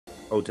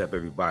Hotep,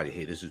 everybody.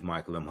 Hey, this is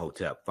Michael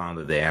Imhotep,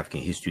 founder of the African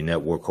History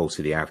Network, host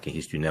of the African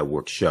History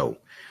Network show.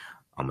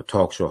 I'm a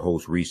talk show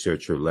host,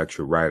 researcher,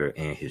 lecturer, writer,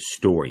 and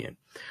historian.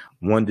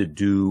 Wanted to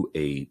do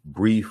a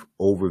brief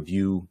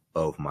overview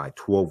of my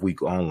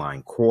 12-week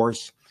online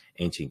course,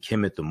 Ancient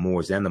Kemet, the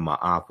Moors, and the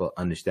Maafa,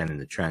 Understanding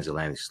the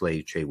Transatlantic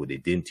Slave Trade, what they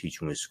didn't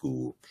teach you in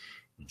school.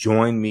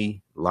 Join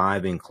me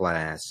live in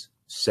class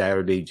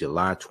Saturday,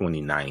 July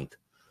 29th,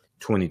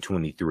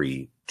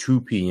 2023,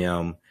 2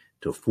 p.m.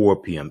 to 4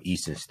 p.m.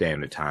 Eastern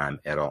Standard Time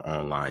at our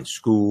online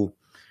school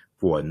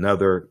for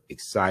another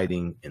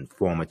exciting,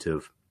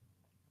 informative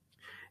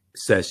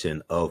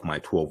session of my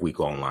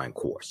 12-week online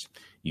course.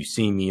 You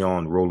see me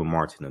on Roland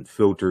Martin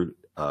Unfiltered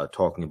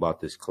talking about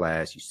this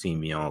class. You see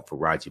me on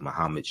Faraji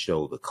Muhammad's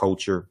show, The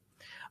Culture.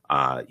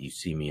 You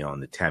see me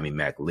on the Tammy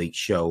Mack Lake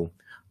Show,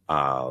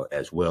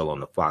 as well on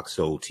the Fox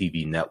Soul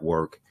TV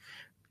network.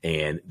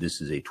 And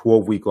this is a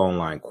 12-week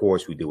online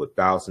course. We deal with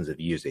thousands of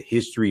years of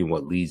history and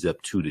what leads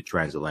up to the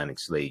transatlantic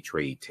slave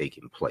trade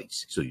taking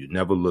place. So you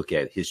never look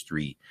at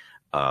history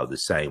the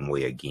same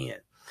way again.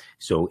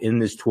 So in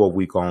this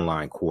 12-week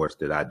online course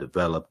that I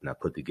developed and I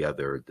put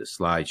together the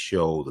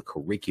slideshow, the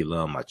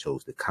curriculum, I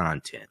chose the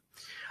content.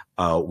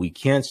 We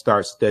can't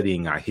start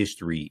studying our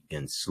history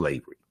in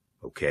slavery,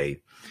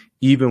 okay?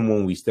 Even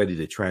when we study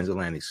the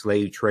transatlantic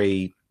slave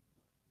trade,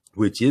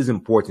 which is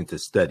important to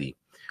study,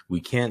 we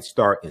can't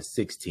start in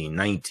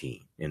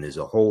 1619. And there's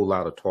a whole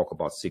lot of talk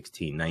about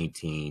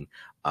 1619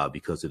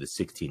 because of the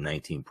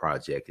 1619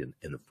 project and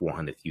the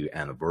 400th year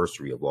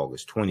anniversary of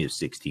August 20th,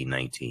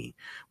 1619,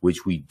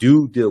 which we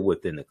do deal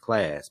with in the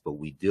class, but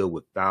we deal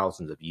with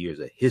thousands of years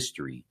of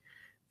history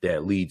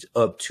that leads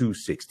up to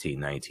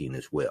 1619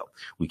 as well.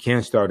 We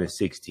can't start in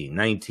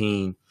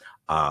 1619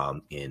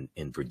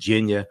 in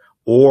Virginia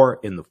or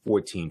in the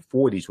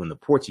 1440s when the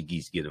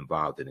Portuguese get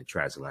involved in the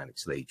transatlantic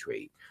slave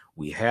trade.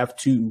 We have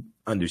to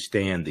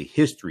understand the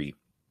history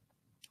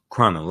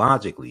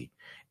chronologically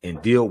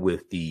and deal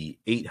with the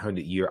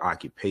 800-year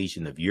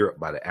occupation of Europe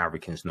by the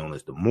Africans known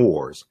as the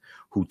Moors,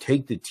 who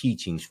take the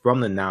teachings from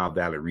the Nile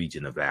Valley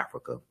region of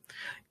Africa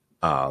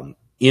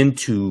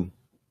into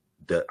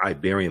the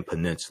Iberian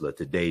Peninsula,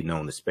 today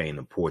known as Spain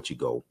and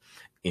Portugal,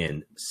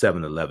 in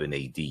 711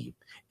 AD.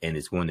 And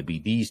it's going to be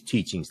these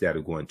teachings that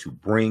are going to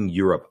bring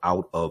Europe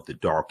out of the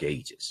Dark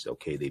Ages.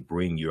 Okay, they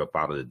bring Europe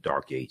out of the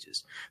Dark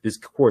Ages. This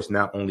course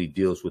not only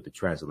deals with the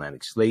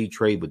transatlantic slave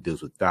trade, but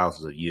deals with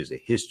thousands of years of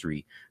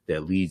history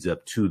that leads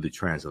up to the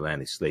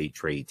transatlantic slave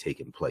trade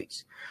taking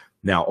place.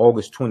 Now,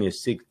 August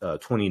 20th,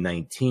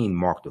 2019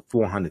 marked the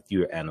 400th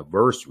year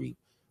anniversary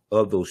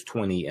of those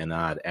 20 and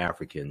odd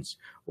Africans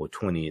or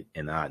 20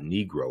 and odd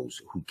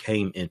Negroes who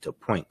came into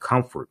Point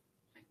Comfort,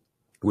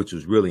 which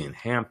was really in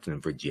Hampton,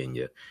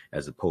 Virginia,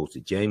 as opposed to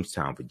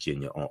Jamestown,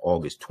 Virginia, on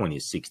August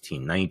 20th,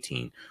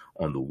 1619,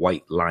 on the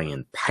White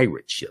Lion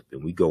pirate ship.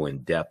 And we go in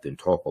depth and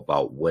talk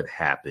about what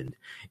happened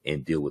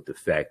and deal with the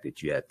fact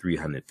that you had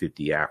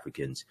 350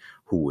 Africans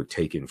who were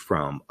taken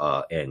from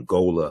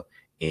Angola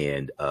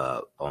and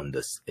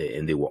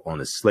they were on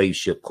a slave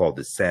ship called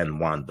the San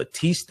Juan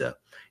Batista.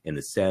 And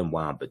the San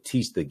Juan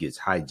Batista gets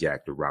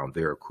hijacked around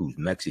Veracruz,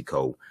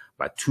 Mexico,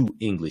 by two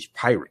English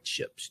pirate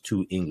ships,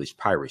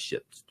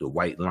 the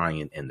White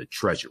Lion and the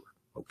Treasurer.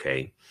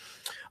 Okay.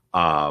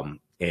 And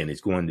it's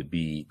going to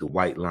be the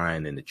White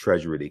Lion and the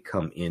Treasurer. They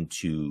come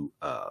into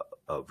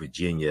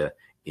Virginia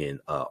in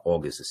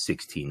August of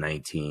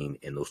 1619.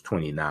 And those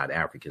 29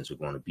 Africans are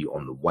going to be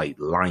on the White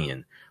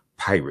Lion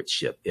pirate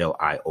ship,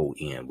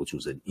 Lion, which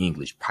was an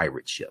English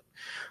pirate ship.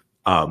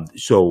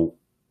 So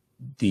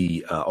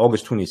the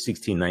August 20th,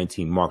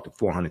 1619 marked the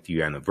 400th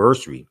year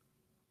anniversary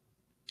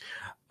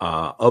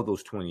of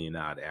those 20 and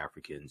odd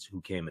Africans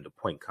who came into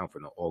Point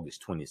Comfort on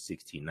August 20th,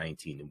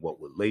 1619, in what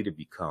would later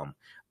become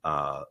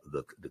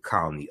the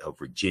colony of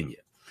Virginia.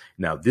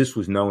 Now, this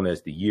was known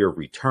as the year of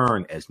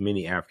return, as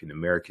many African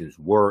Americans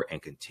were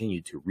and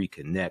continue to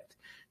reconnect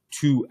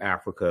to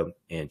Africa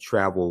and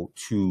travel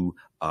to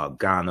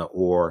Ghana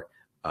or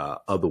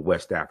other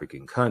West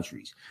African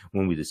countries.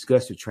 When we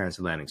discuss the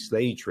transatlantic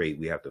slave trade,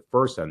 we have to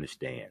first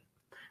understand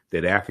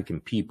that African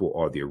people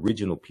are the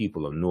original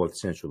people of North,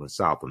 Central, and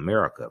South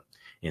America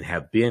and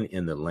have been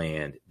in the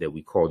land that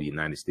we call the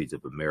United States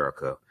of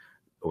America,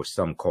 or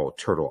some call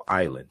Turtle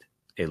Island,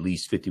 at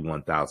least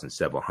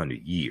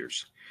 51,700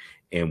 years.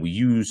 And we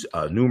use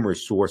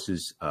numerous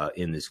sources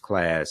in this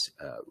class.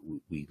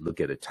 We look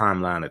at a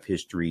timeline of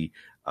history,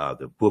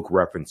 the book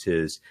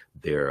references.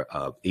 There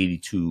are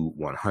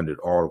 100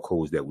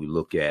 articles that we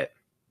look at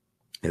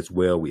as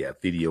well. We have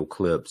video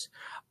clips,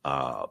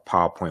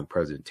 PowerPoint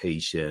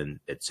presentation,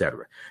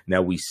 etc.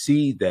 Now, we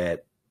see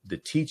that the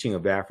teaching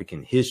of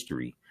African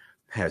history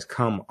has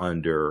come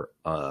under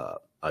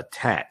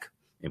attack,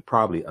 and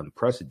probably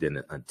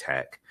unprecedented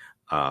attack,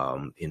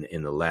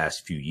 in the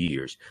last few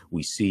years.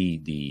 We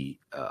see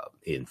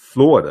in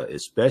Florida,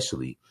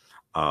 especially,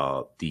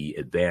 the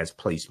advanced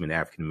placement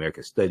African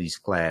American studies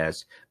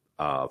class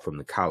from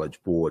the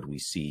College Board. We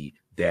see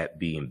that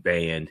being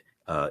banned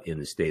in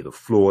the state of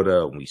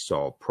Florida. We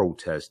saw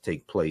protests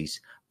take place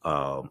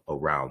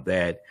around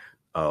that.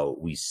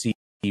 We see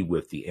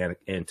with the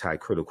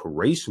anti-critical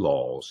race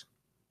laws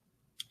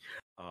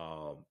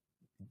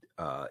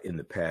in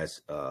the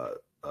past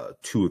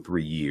 2 or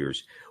 3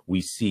 years,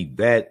 we see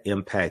that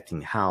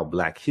impacting how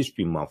Black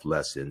History Month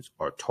lessons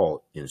are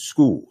taught in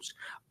schools.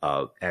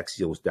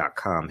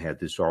 Axios.com had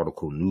this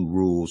article, New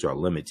Rules Are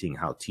Limiting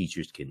How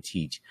Teachers Can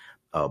Teach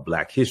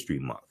Black History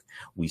Month.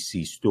 We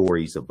see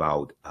stories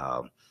about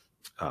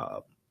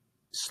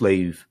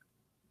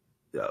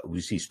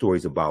we see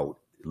stories about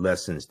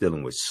lessons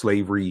dealing with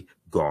slavery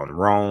gone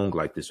wrong,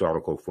 like this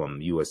article from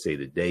USA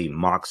Today,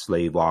 mock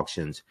slave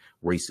auctions,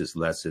 racist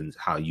lessons,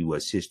 how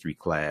U.S. history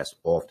class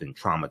often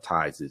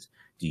traumatizes,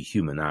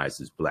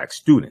 dehumanizes Black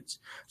students.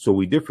 So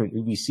we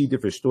see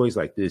different stories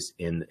like this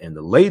in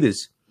the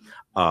latest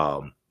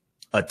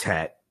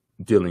attack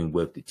dealing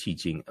with the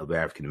teaching of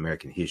African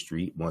American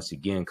history, once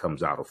again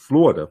comes out of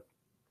Florida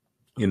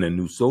in the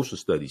new social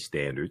studies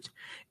standards.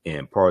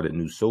 And part of the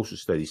new social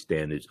studies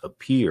standards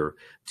appear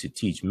to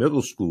teach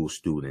middle school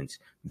students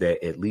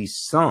that at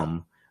least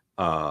some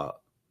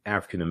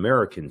African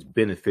Americans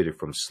benefited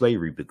from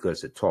slavery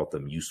because it taught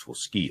them useful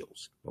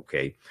skills,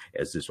 okay,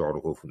 as this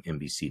article from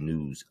NBC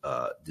News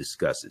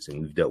discusses.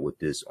 And we've dealt with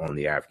this on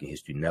the African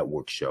History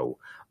Network show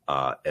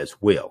as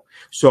well.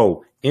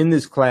 So in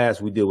this class,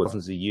 we deal with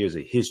thousands of years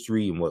of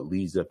history and what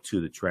leads up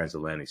to the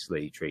transatlantic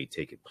slave trade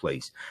taking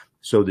place.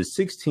 So the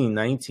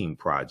 1619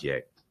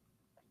 project,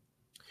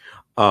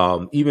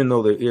 even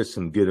though there is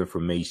some good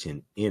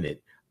information in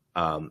it,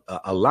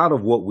 a lot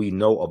of what we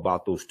know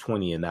about those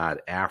 20 and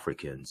odd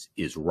Africans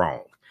is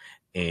wrong.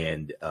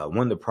 And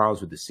one of the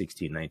problems with the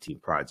 1619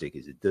 project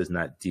is it does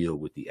not deal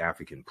with the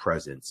African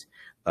presence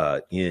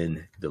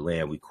in the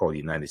land we call the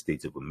United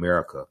States of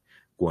America,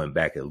 going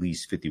back at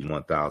least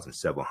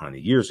 51,700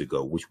 years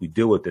ago, which we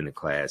deal with in the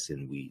class.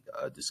 And we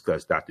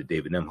discussed Dr.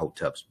 David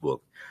Imhotep's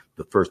book,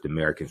 The First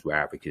Americans Were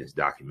Africans,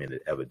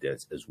 Documented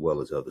Evidence, as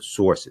well as other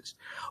sources.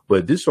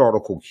 But this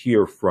article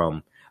here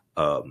from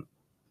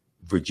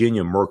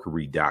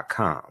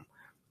VirginiaMercury.com,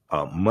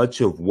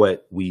 much of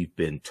what we've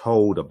been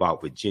told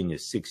about Virginia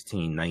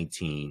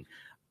 1619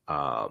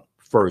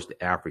 first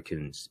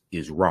Africans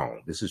is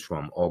wrong. This is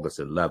from August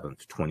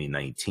 11th,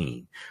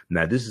 2019.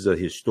 Now, this is a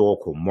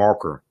historical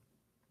marker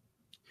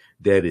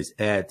that is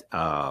at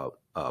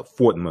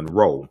Fort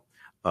Monroe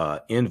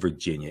in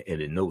Virginia,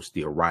 and it notes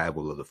the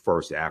arrival of the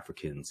first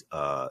Africans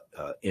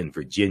in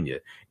Virginia.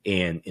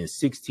 And in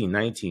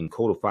 1619,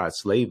 codified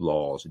slave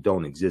laws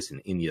don't exist in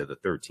any of the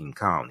 13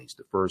 colonies.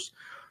 The first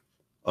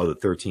of the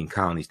 13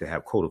 colonies to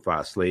have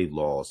codified slave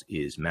laws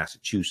is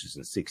Massachusetts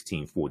in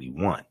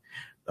 1641.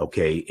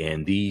 Okay,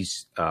 and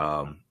these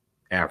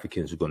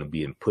Africans are going to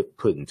be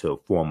put into a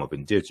form of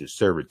indentured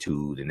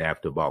servitude, and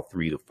after about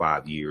 3 to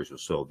 5 years or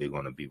so, they're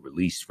going to be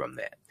released from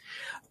that.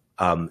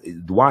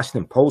 The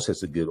Washington Post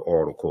has a good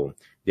article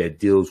that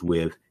deals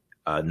with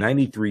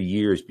 93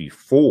 years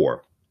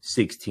before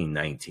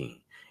 1619.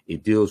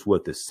 It deals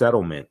with the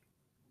settlement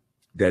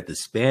that the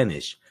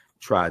Spanish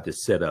tried to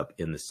set up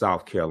in the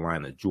South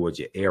Carolina,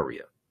 Georgia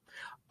area.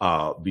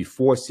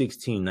 Before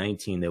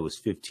 1619, there was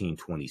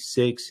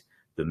 1526,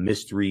 the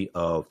mystery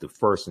of the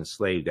first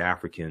enslaved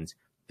Africans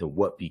in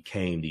what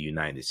became the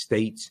United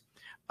States.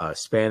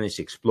 Spanish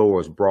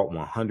explorers brought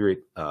 100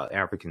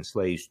 African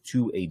slaves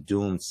to a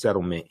doomed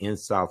settlement in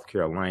South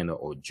Carolina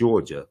or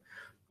Georgia.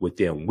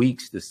 Within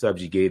weeks, the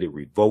subjugated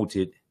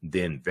revolted,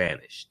 then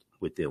vanished.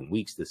 Within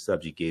weeks, the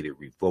subjugated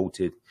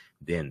revolted,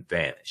 then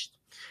vanished.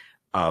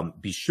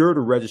 Be sure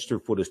to register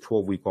for this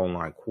 12-week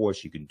online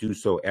course. You can do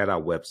so at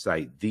our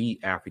website,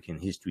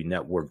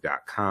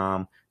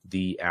 theafricanhistorynetwork.com,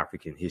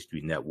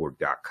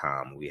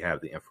 theafricanhistorynetwork.com. We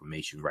have the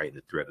information right in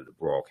the thread of the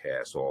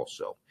broadcast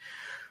also.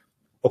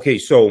 Okay,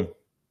 so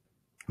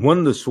one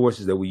of the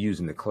sources that we use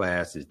in the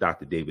class is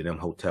Dr. David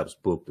Imhotep's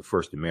book, The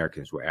First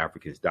Americans Were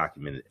Africans,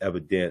 Documented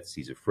Evidence.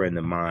 He's a friend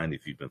of mine.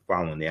 If you've been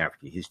following the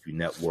African History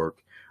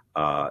Network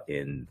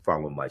and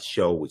following my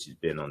show, which has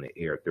been on the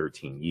air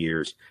 13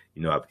 years,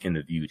 you know, I've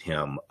interviewed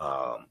him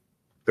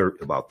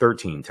about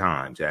 13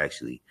 times,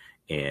 actually.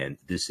 And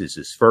this is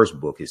his first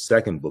book. His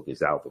second book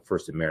is out, The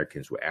First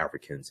Americans Were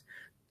Africans,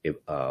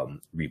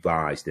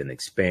 revised and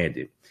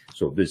expanded.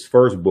 So this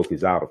first book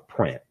is out of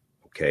print.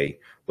 Okay,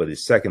 but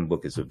his second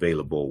book is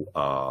available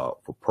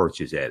for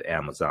purchase at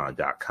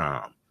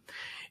Amazon.com.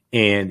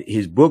 And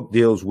his book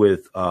deals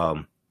with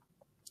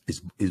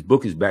his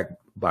book is backed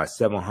by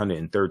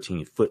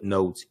 713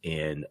 footnotes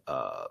and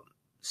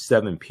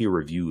 7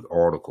 peer-reviewed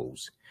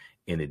articles,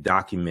 and it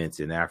documents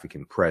an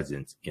African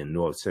presence in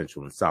North,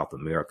 Central, and South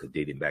America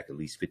dating back at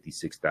least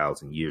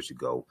 56,000 years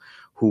ago,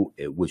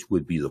 which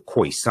would be the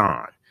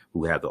Khoisan,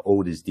 who have the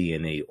oldest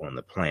DNA on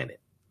the planet.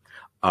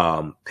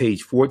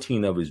 Page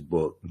 14 of his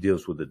book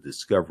deals with a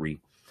discovery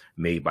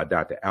made by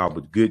Dr.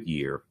 Albert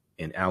Goodyear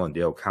in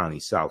Allendale County,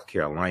 South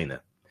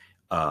Carolina,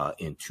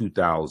 in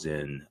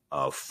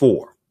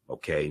 2004.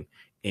 Okay.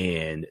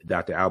 And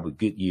Dr. Albert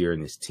Goodyear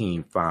and his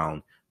team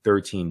found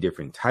 13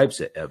 different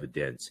types of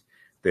evidence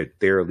that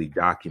thoroughly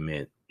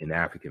document an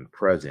African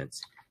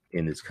presence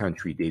in this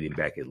country dating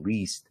back at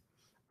least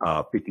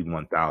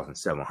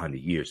 51,700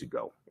 years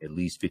ago, at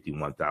least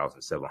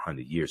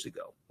 51,700 years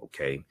ago.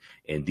 Okay.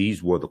 And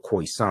these were the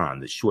Khoisan,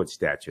 the short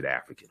statured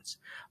Africans.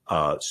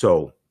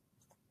 So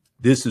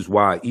this is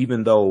why,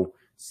 even though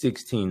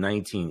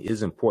 1619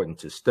 is important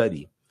to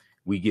study,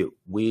 we get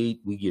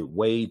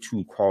way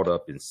too caught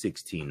up in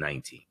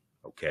 1619.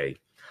 Okay.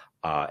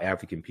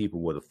 African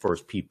people were the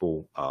first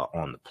people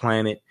on the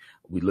planet.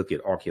 We look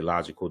at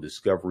archaeological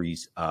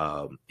discoveries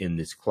in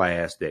this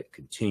class that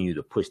continue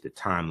to push the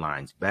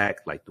timelines back,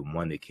 like the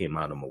one that came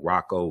out of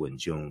Morocco in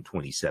June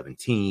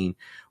 2017,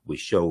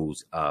 which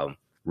shows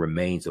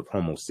remains of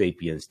Homo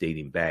sapiens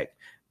dating back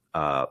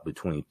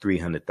between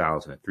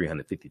 300,000 and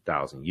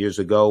 350,000 years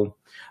ago,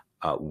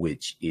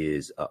 which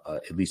is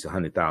at least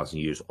 100,000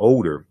 years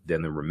older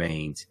than the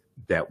remains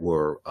that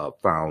were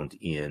found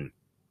in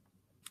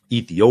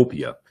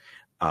Ethiopia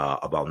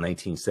about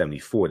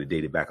 1974, that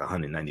dated back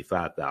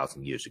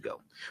 195,000 years ago.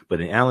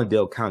 But in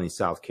Allendale County,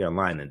 South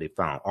Carolina, they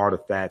found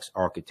artifacts,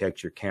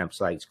 architecture,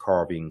 campsites,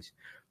 carvings,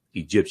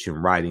 Egyptian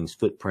writings,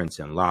 footprints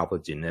in lava,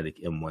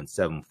 genetic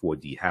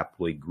M174D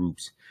haploid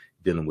groups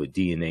dealing with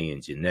DNA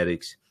and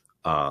genetics,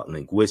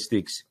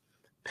 linguistics,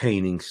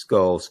 paintings,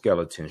 skulls,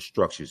 skeletons,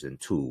 structures, and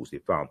tools. They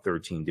found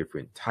 13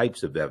 different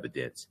types of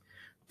evidence,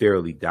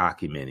 thoroughly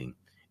documenting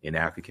an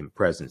African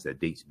presence that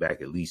dates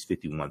back at least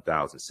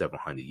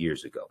 51,700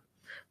 years ago.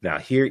 Now,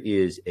 here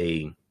is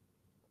a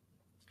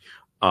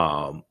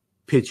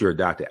picture of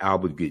Dr.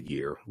 Albert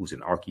Goodyear, who's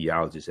an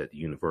archaeologist at the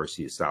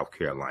University of South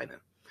Carolina.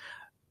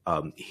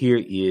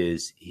 Here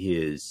is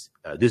his,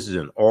 this is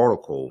an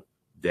article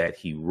that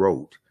he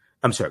wrote.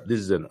 I'm sorry, this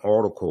is an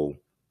article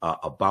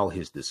about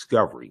his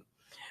discovery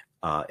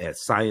at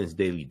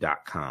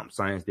ScienceDaily.com.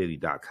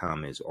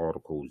 ScienceDaily.com has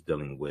articles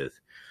dealing with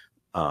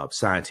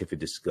scientific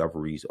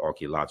discoveries,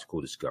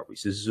 archaeological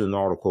discoveries. This is an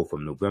article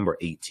from November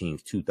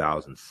 18th,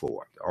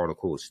 2004. The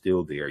article is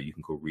still there. You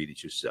can go read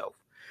it yourself.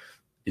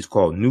 It's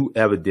called New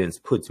Evidence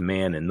Puts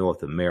Man in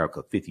North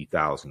America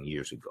 50,000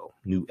 Years Ago.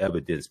 New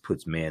Evidence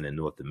Puts Man in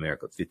North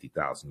America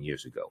 50,000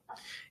 years ago.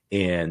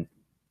 And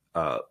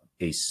a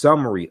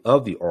summary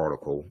of the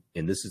article,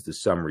 and this is the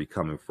summary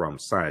coming from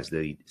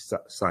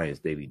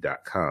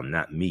ScienceDaily.com,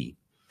 not me.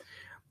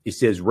 It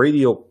says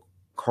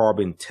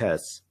radiocarbon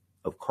tests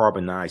of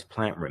carbonized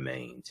plant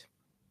remains,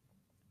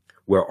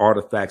 where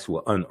artifacts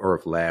were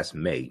unearthed last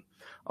May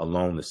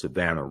along the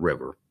Savannah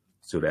River.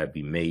 So that'd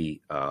be May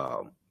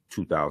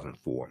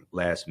 2004,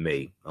 last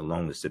May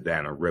along the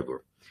Savannah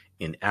River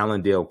in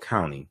Allendale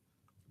County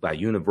by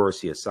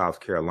University of South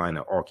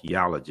Carolina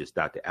archaeologist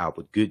Dr.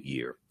 Albert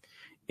Goodyear,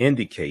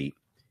 indicate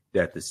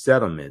that the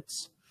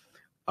settlements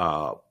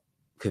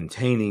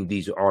containing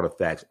these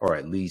artifacts are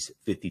at least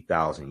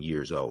 50,000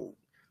 years old,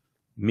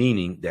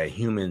 meaning that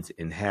humans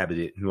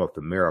inhabited North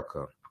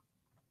America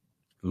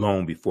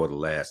long before the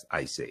last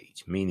ice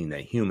age, meaning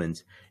that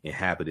humans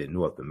inhabited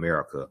North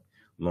America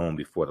long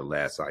before the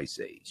last ice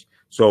age.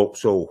 So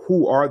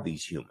who are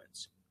these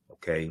humans?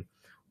 Okay.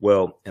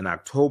 Well, an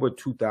October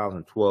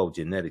 2012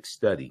 genetic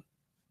study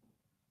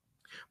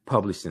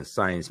published in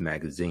Science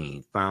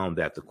magazine found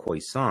that the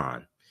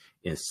Khoisan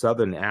in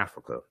Southern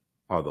Africa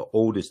are the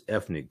oldest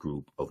ethnic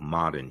group of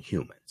modern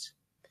humans,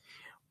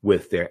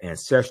 with their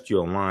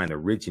ancestral line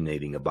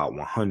originating about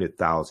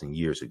 100,000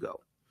 years ago.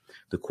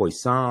 The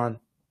Khoisan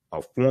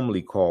are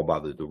formally called by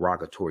the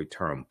derogatory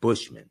term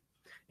Bushmen,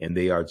 and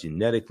they are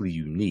genetically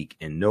unique,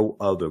 and no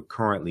other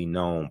currently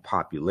known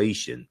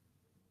population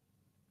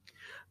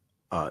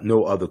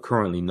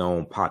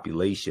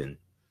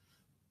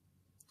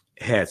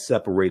had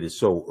separated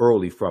so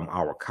early from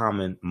our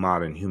common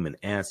modern human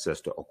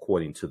ancestor,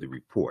 according to the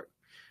report.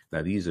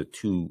 Now, these are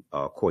two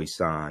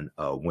Khoisan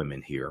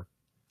women here.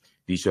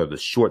 These are the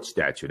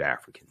short-statured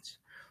Africans.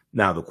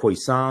 Now, the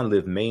Khoisan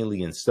live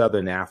mainly in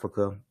southern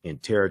Africa in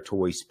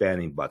territories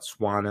spanning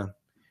Botswana,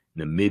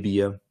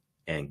 Namibia,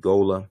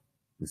 Angola,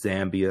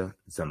 Zambia,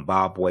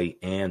 Zimbabwe,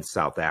 and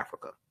South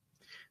Africa.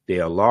 They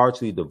are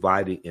largely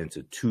divided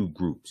into two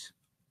groups: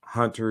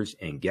 hunters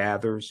and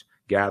gatherers,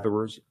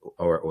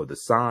 or the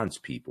Sans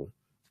people,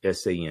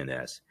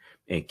 S-A-N-S,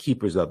 and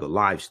keepers of the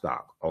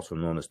livestock, also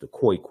known as the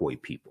Khoi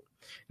people.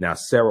 Now,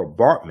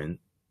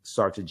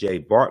 Sarta J.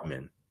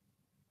 Bartman,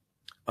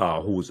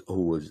 who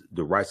was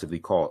derisively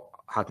called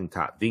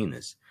Hottentot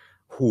Venus,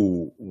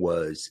 who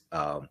was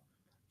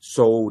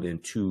sold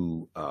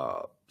into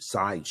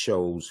side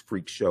shows,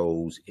 freak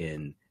shows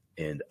in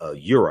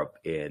Europe,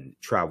 and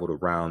traveled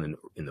around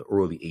in the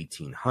early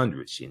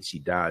 1800s, and she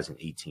dies in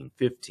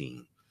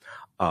 1815.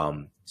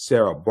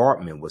 Sarah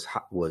Bartman was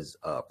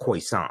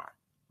Khoisan.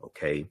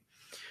 Okay.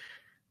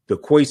 The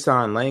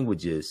Khoisan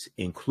languages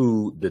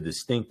include the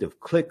distinctive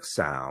click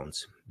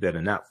sounds that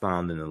are not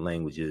found in the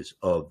languages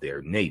of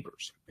their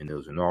neighbors. And there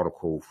was an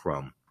article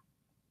from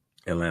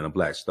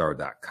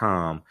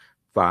AtlantaBlackStar.com,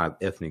 5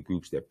 ethnic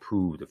groups that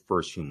prove the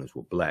first humans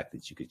were black,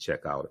 that you could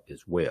check out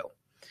as well.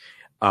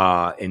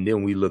 And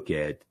then we look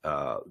at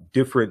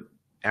different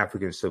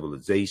African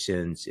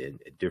civilizations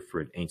and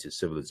different ancient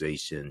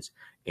civilizations.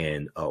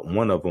 And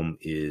one of them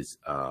is,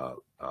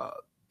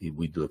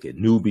 we look at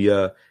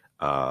Nubia,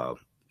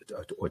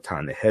 or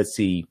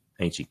Ta-Nehisi,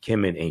 ancient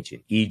Kemet,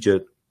 ancient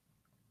Egypt.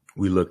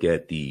 We look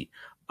at the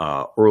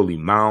early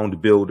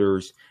mound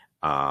builders,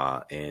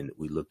 and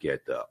we look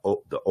at the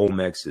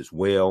Olmecs as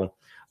well.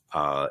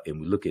 And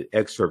we look at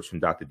excerpts from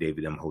Dr.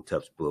 David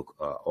Imhotep's book.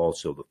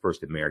 Also, the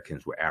first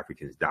Americans were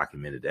Africans,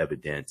 documented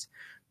evidence.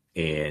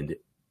 And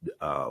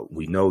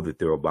we know that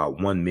there are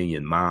about 1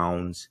 million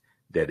mounds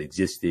that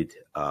existed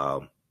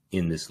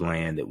in this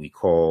land that we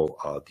call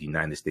the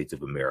United States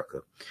of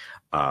America.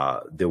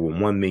 There were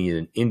 1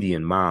 million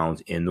Indian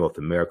mounds in North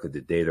America.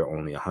 The data are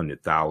only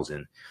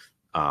 100,000.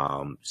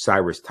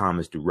 Cyrus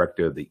Thomas,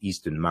 director of the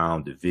Eastern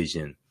Mound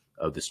Division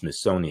of the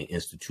Smithsonian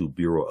Institute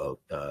Bureau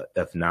of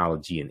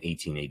Ethnology in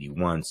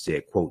 1881,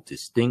 said, quote,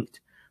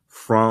 distinct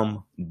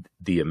from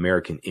the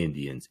American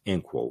Indians,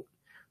 end quote.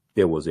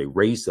 There was a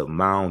race of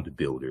mound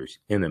builders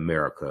in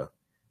America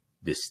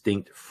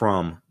distinct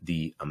from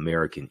the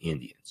American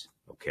Indians,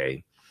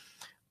 okay?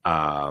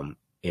 And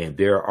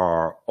there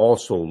are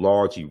also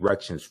large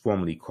erections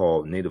formerly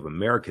called Native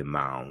American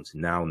mounds,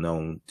 now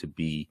known to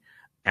be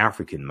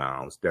African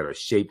mounds, that are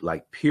shaped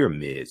like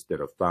pyramids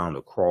that are found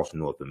across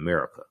North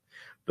America.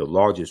 The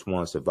largest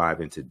ones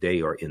surviving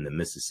today are in the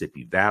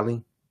Mississippi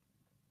Valley.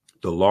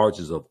 The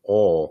largest of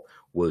all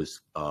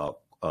was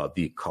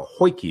the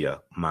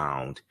Cahokia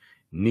Mound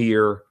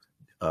near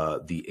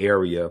the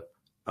area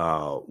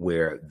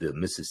where the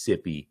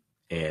Mississippi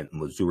and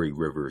Missouri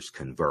rivers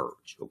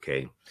converge.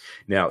 Okay.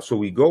 Now, so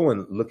we go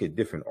and look at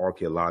different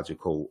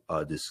archaeological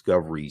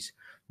discoveries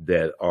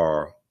that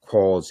are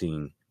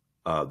causing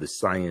the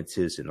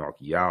scientists and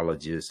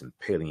archaeologists and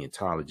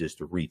paleontologists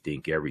to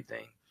rethink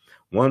everything.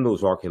 One of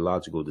those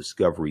archaeological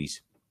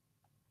discoveries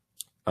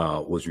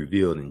was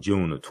revealed in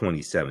June of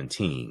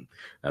 2017.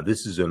 Now,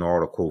 this is an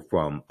article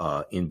from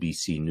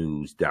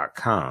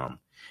NBCnews.com.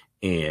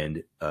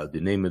 And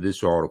the name of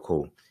this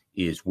article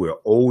is We're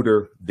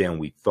Older Than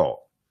We Thought.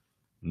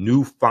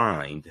 New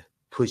find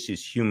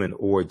pushes human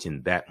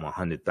origin back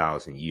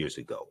 100,000 years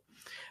ago.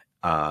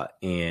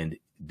 And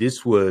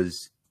this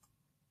was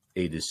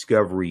a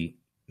discovery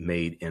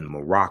made in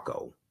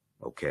Morocco,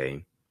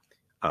 okay,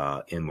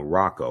 in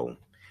Morocco.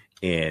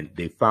 And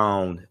they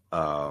found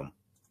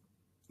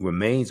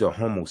remains of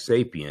Homo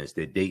sapiens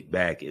that date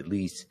back at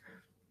least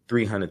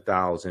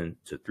 300,000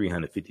 to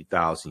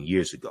 350,000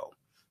 years ago.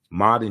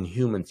 Modern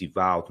humans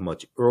evolved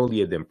much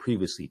earlier than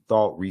previously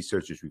thought,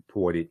 researchers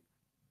reported.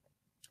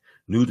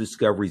 New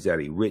discoveries at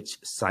a rich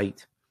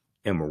site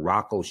in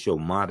Morocco show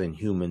modern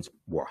humans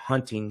were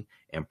hunting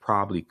and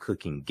probably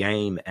cooking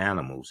game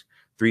animals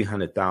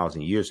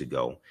 300,000 years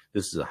ago.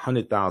 This is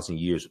 100,000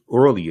 years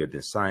earlier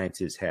than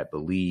scientists had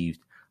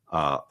believed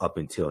up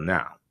until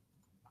now.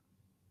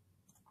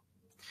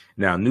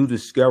 Now, new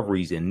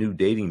discoveries and new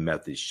dating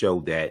methods show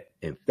that,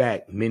 in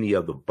fact, many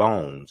of the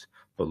bones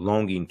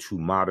belonging to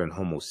modern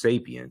Homo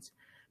sapiens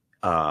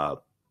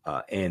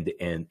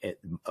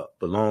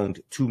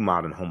belonged to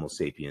modern Homo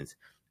sapiens,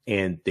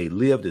 and they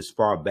lived as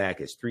far back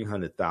as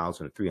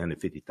 300,000 to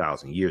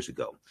 350,000 years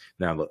ago.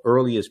 Now, the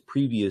earliest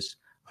previous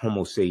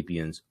Homo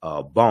sapiens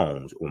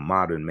bones, or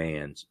modern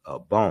man's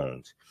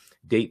bones,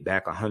 date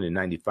back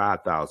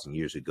 195,000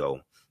 years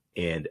ago,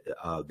 and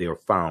they are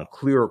found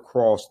clear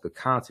across the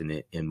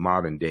continent in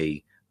modern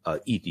day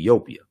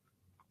Ethiopia.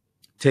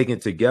 Taken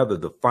together,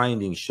 the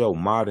findings show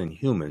modern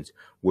humans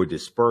were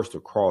dispersed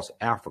across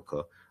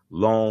Africa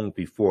long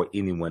before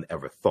anyone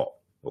ever thought.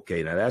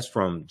 Okay, now that's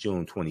from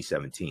June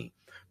 2017.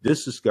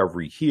 This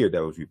discovery here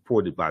that was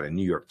reported by the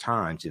New York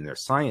Times in their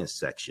science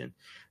section,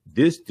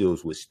 this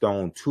deals with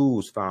stone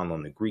tools found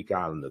on the Greek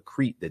island of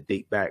Crete that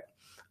date back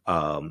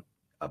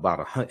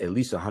at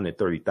least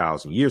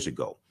 130,000 years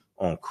ago.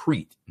 On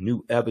Crete,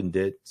 new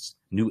evidence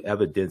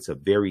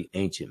of very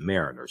ancient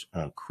mariners.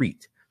 On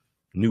Crete,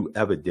 new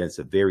evidence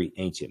of very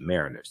ancient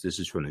mariners. This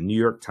is from the New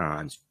York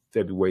Times,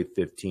 February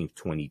 15th,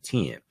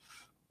 2010.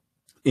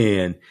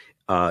 And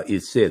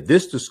it said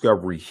this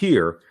discovery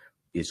here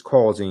is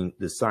causing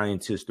the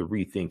scientists to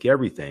rethink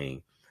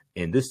everything.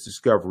 And this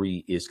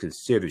discovery is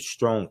considered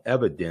strong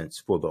evidence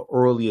for the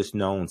earliest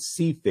known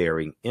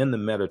seafaring in the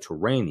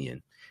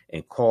Mediterranean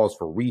and calls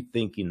for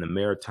rethinking the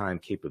maritime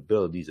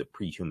capabilities of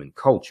pre-human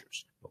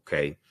cultures.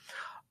 Okay.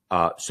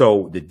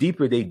 So the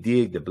deeper they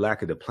dig, the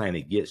blacker the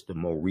planet gets, the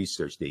more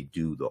research they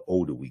do, the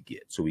older we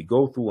get. So we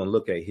go through and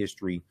look at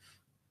history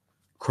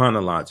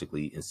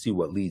chronologically and see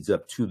what leads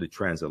up to the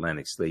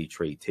transatlantic slave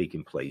trade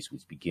taking place,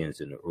 which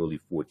begins in the early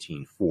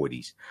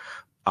 1440s.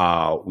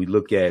 We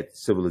look at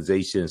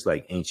civilizations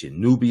like ancient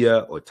Nubia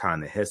or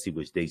Ta-Nehisi,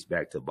 which dates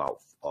back to about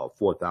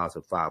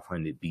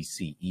 4,500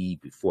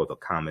 BCE, before the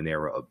Common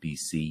Era of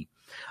BC.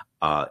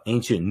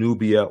 Ancient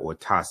Nubia or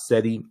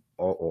Ta-Seti,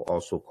 or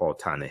also called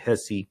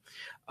Ta-Nehisi,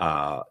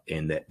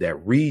 and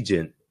that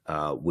region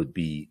would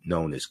be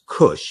known as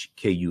Kush,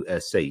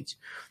 K-U-S-H,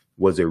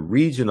 was a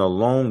region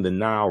along the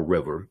Nile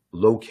River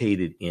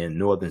located in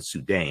northern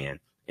Sudan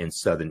and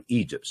southern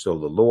Egypt. So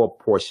the lower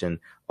portion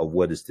of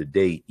what is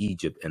today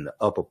Egypt and the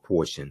upper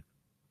portion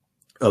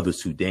of the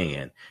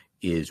Sudan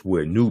is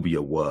where Nubia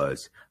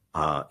was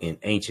in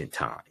ancient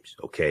times,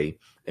 okay?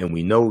 And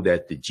we know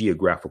that the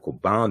geographical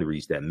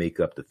boundaries that make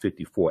up the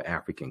 54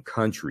 African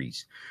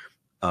countries,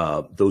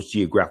 those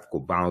geographical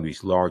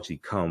boundaries largely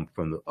come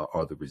from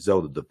are the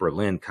result of the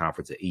Berlin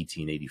Conference of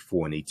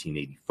 1884 and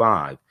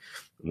 1885,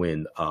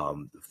 when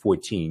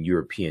 14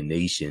 European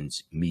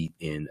nations meet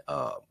in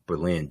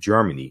Berlin,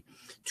 Germany,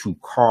 to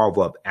carve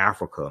up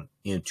Africa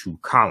into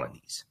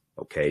colonies,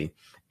 okay?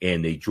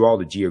 And they draw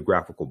the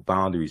geographical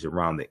boundaries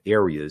around the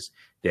areas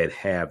that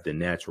have the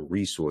natural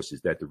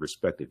resources that the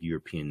respective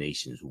European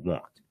nations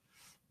want.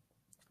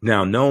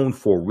 Now, known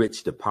for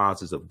rich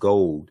deposits of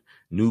gold,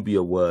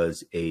 Nubia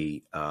was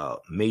a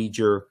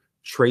major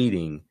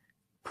trading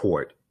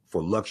port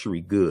for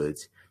luxury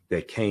goods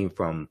that came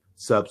from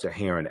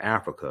sub-Saharan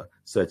Africa,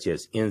 such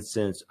as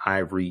incense,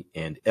 ivory,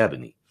 and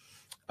ebony.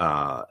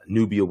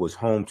 Nubia was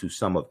home to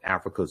some of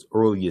Africa's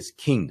earliest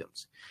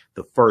kingdoms.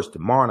 The first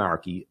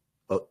monarchy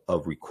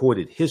of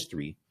recorded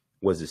history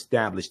was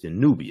established in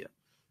Nubia.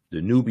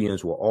 The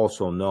Nubians were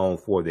also known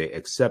for their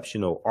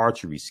exceptional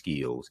archery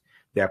skills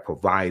that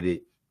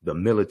provided the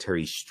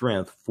military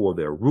strength for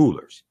their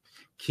rulers.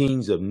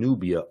 Kings of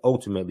Nubia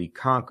ultimately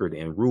conquered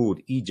and ruled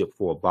Egypt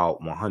for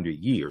about 100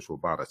 years, or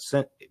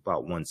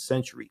about 1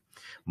 century.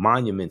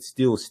 Monuments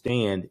still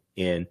stand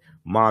in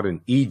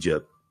modern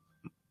Egypt.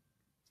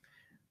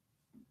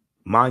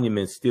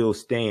 Monuments still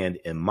stand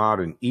in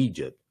modern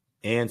Egypt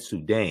and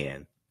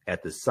Sudan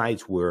at the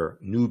sites where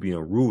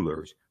Nubian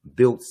rulers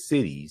built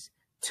cities,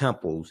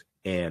 temples,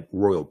 and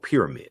royal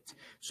pyramids.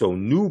 So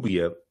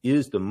Nubia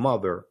is the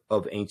mother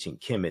of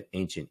ancient Kemet,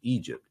 ancient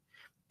Egypt.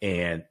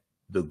 And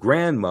the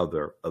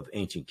grandmother of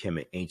ancient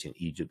Kemet, ancient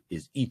Egypt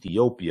is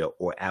Ethiopia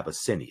or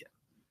Abyssinia,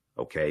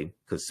 okay?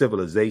 Because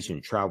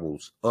civilization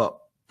travels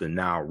up the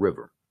Nile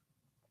River.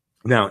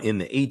 Now, in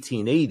the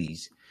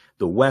 1880s,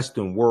 the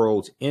Western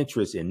world's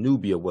interest in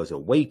Nubia was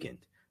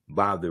awakened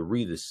by the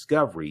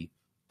rediscovery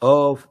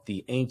of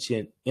the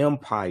ancient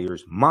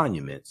empire's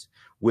monuments,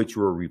 which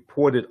were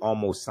reported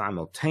almost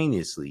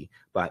simultaneously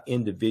by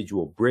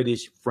individual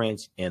British,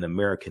 French, and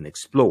American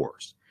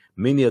explorers.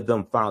 Many of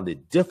them found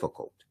it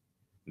difficult.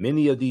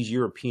 Many of these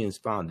Europeans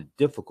found it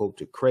difficult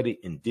to credit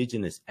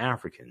indigenous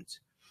Africans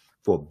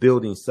for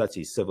building such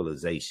a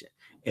civilization.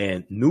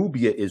 And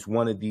Nubia is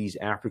one of these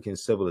African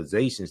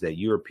civilizations that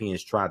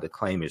Europeans tried to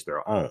claim as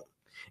their own.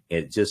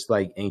 And just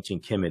like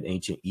ancient Kemet,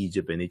 ancient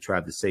Egypt, and they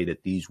tried to say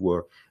that these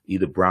were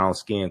either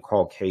brown-skinned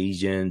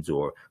Caucasians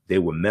or they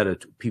were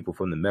people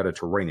from the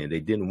Mediterranean. They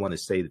didn't want to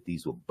say that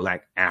these were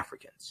Black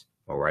Africans,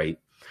 all right?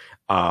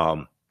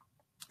 And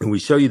we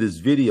show you this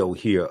video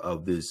here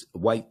of this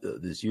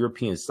this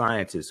European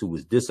scientist who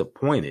was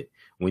disappointed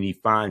when he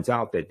finds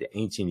out that the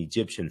ancient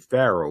Egyptian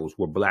pharaohs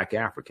were Black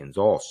Africans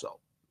also,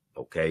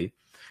 okay?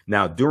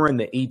 Now, during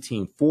the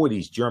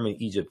 1840s, German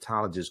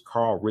Egyptologist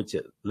Carl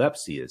Richard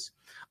Lepsius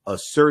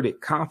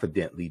asserted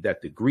confidently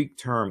that the Greek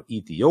term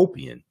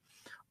Ethiopian,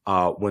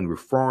 when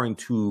referring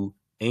to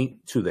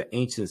the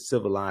ancient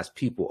civilized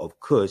people of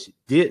Kush,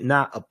 did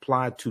not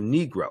apply to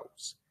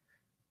Negroes.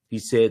 He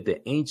said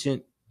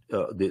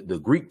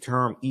the Greek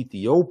term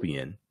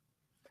Ethiopian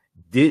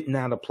did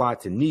not apply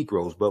to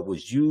Negroes, but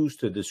was used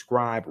to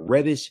describe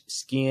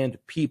reddish-skinned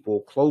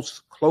people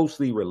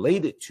closely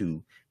related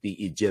to the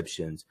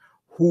Egyptians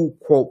who,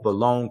 quote,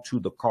 belonged to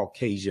the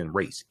Caucasian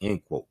race,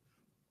 end quote.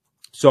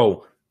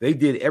 So they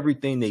did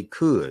everything they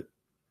could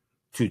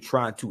to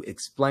try to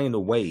explain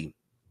away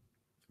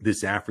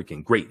this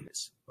African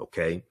greatness,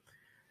 okay?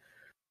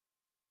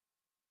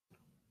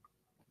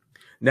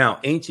 Now,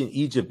 ancient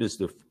Egypt is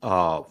the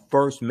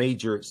first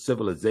major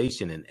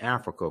civilization in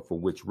Africa for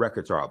which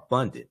records are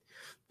abundant.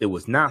 It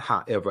was not,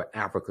 however,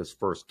 Africa's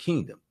first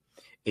kingdom.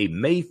 A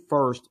May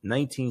 1st,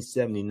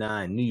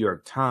 1979 New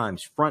York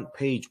Times front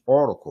page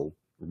article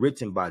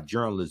written by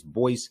journalist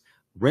Boyce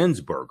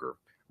Rensberger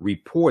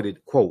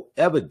reported, quote,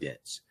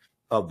 evidence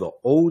of the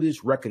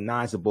oldest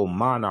recognizable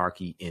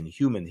monarchy in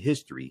human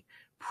history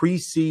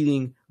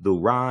preceding the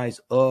rise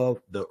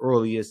of the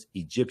earliest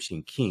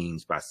Egyptian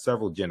kings by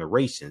several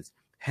generations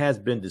has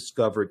been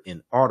discovered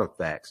in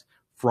artifacts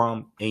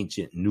from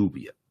ancient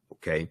Nubia,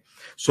 okay?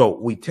 So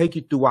we take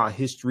you through our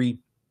history.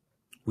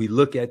 We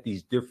look at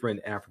these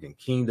different African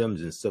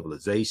kingdoms and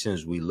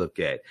civilizations. We look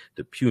at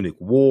the Punic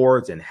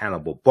Wars and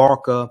Hannibal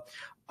Barca,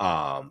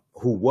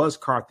 who was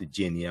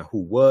Carthaginian,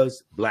 who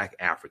was Black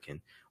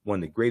African, one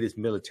of the greatest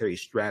military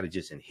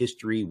strategists in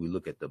history. We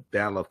look at the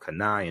Battle of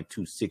Cannae in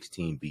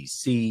 216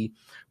 BC.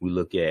 We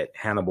look at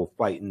Hannibal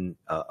fighting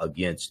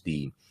against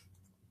the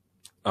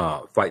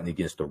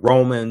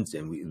Romans,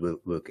 and we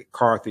look at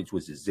Carthage,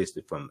 which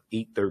existed from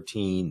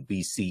 813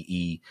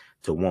 BCE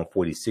to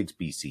 146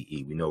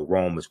 BCE. We know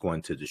Rome is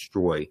going to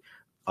destroy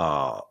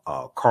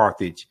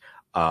Carthage.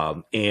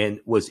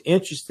 And what's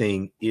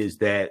interesting is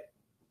that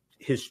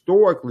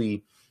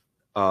historically,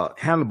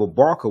 Hannibal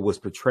Barca was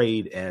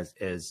portrayed as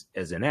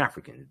an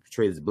African,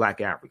 portrayed as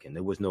Black African.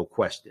 There was no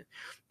question.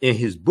 In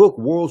his book,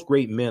 World's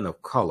Great Men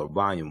of Color,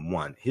 Volume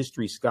 1,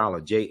 history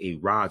scholar J.A.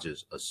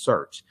 Rogers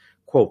asserts,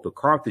 quote, the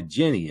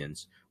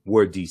Carthaginians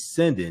were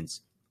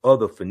descendants of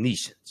the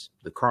Phoenicians.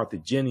 The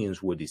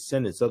Carthaginians were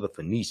descendants of the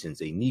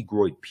Phoenicians, a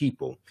Negroid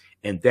people,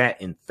 and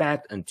that, in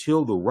fact,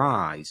 until the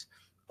rise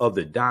of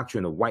the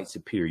doctrine of white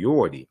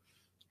superiority,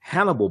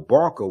 Hannibal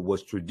Barca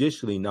was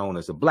traditionally known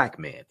as a black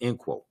man, end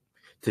quote.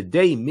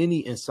 Today,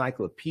 many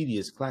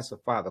encyclopedias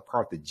classify the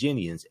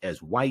Carthaginians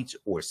as whites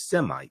or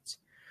Semites,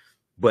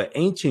 but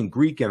ancient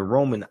Greek and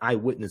Roman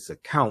eyewitness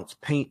accounts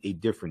paint a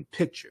different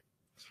picture.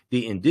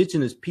 The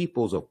indigenous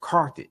peoples of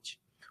Carthage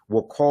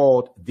were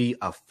called the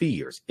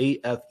Afers,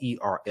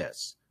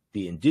 A-F-E-R-S.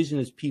 The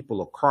indigenous people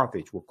of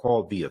Carthage were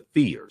called the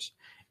Afers.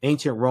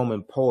 Ancient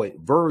Roman poet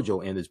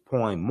Virgil, in his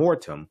poem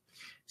Mortem,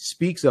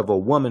 speaks of a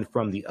woman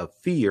from the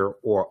Afer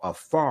or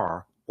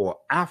Afar or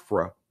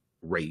Afra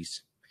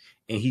race,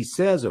 and he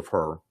says of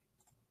her,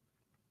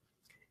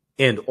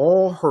 and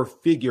all her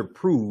figure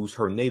proves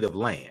her native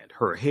land.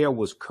 Her hair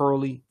was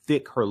curly,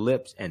 thick her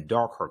lips, and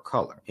dark her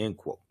color, end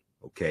quote.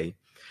 Okay.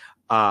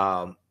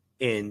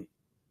 In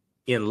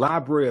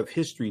Library of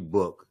History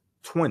book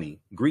 20,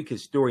 Greek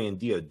historian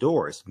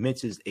Diodorus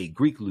mentions a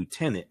Greek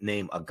lieutenant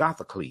named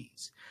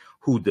Agathocles,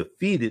 who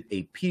defeated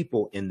a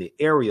people in the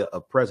area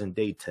of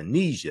present-day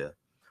Tunisia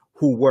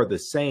who were the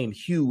same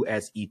hue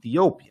as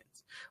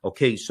Ethiopians.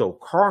 Okay, so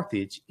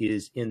Carthage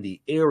is in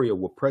the area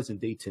where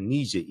present-day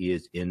Tunisia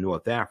is in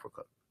North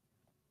Africa.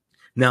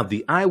 Now,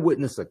 the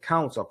eyewitness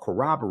accounts are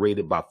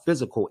corroborated by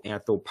physical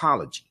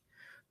anthropology.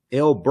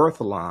 L.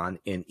 Berthelon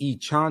and E.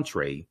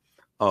 Chantre,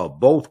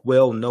 both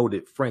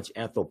well-noted French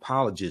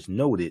anthropologists,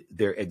 noted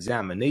their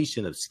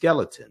examination of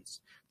skeletons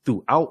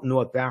throughout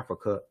North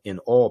Africa in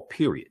all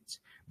periods.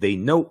 They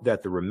note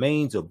that the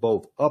remains of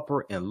both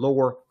upper and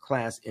lower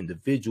class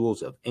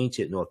individuals of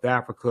ancient North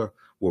Africa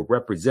were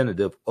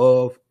representative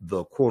of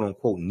the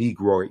quote-unquote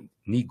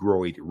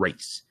Negroid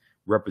race,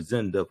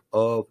 representative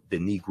of the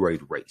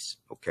Negroid race,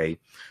 okay?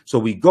 So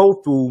we go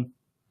through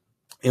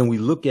and we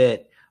look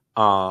at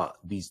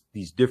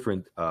these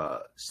different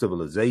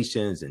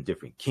civilizations and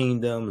different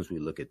kingdoms. We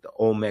look at the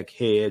Olmec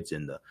heads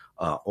and the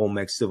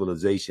Olmec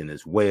civilization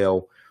as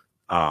well,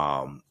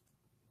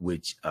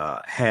 which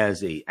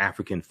has a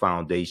African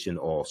foundation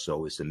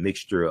also. It's a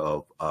mixture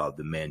of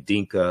the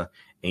Mandinka,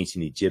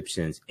 ancient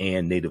Egyptians,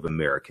 and Native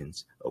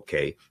Americans,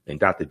 okay? And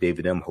Dr.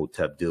 David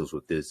Imhotep deals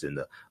with this in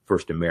the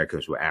First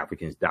Americans Were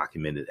Africans,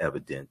 Documented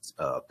Evidence,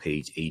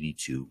 page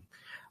 82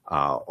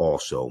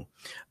 also.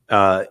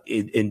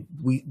 And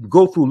we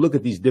go through, look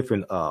at these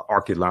different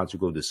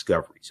archaeological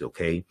discoveries,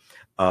 okay?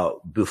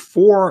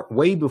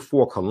 Way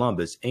before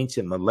Columbus,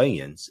 ancient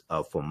Malayans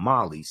from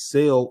Mali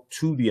sailed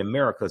to the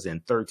Americas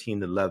in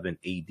 1311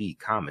 AD,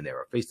 Common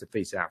Era.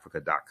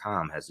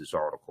 FaceToFaceAfrica.com has this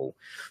article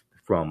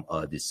from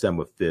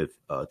December 5th,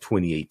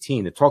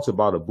 2018. It talks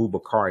about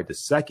Abubakar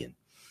II,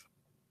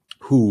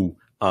 who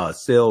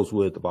sails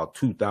with about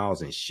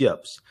 2,000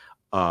 ships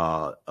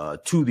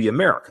to the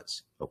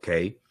Americas,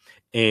 okay?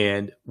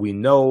 And we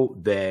know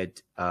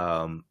that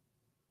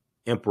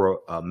Emperor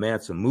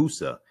Mansa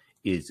Musa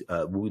is,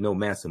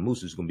 Mansa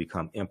Musa is going to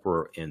become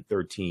emperor in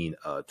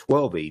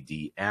 1312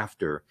 AD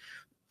after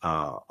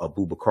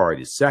Abubakar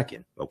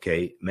II,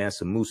 okay?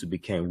 Mansa Musa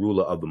became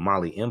ruler of the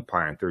Mali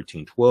Empire in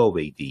 1312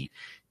 AD,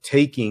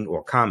 taking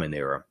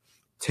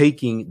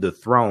the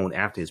throne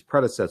after his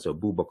predecessor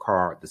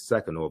Abubakar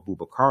II, or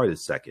Abubakar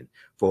II,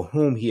 for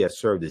whom he had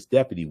served as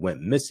deputy,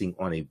 went missing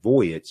on a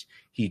voyage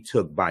he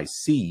took by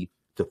sea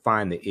to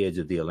find the edge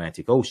of the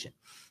Atlantic Ocean.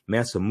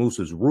 Mansa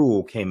Musa's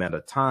rule came at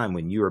a time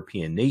when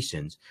European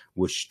nations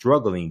were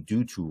struggling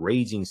due to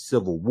raging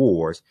civil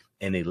wars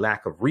and a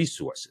lack of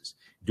resources.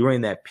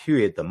 During that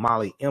period, the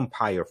Mali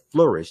Empire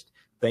flourished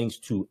thanks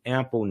to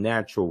ample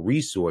natural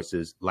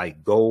resources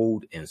like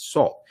gold and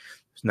salt.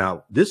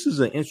 Now, this is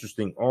an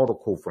interesting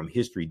article from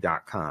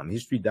History.com.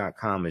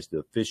 History.com is the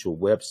official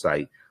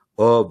website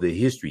of the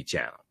History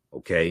Channel,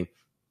 okay?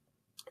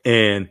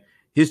 And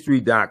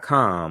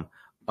History.com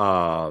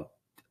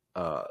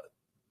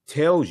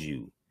tells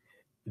you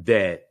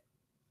that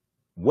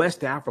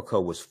West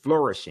Africa was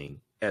flourishing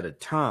at a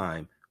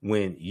time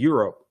when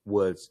Europe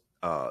was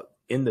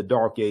in the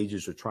Dark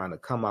Ages, or trying to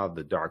come out of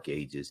the Dark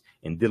Ages,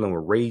 and dealing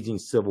with raging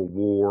civil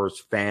wars,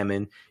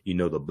 famine,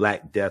 the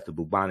Black Death, the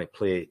bubonic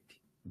plague.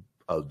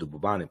 The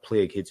bubonic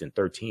plague hits in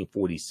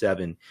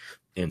 1347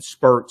 in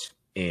spurts,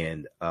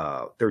 and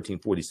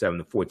 1347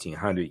 to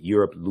 1400,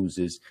 Europe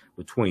loses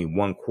between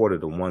 1/4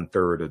 to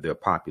 1/3 of their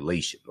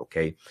population.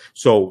 Okay,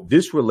 so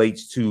this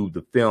relates to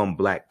the film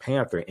Black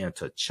Panther and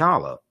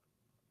T'Challa,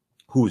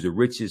 who is the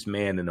richest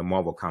man in the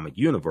Marvel comic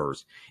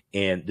universe.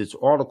 And this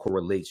article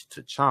relates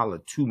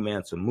T'Challa to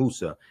Mansa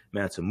Musa.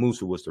 Mansa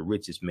Musa was the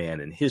richest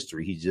man in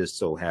history. He just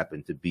so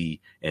happened to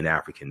be an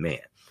African man.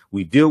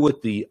 We deal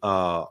with the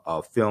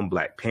film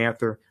Black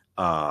Panther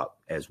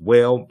as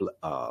well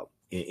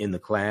in the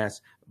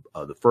class.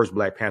 The first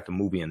Black Panther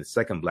movie and the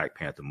second Black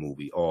Panther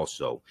movie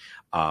also.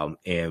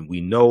 And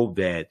we know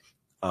that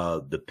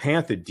the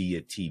Panther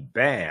deity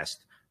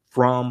Bast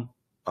from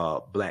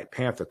Black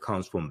Panther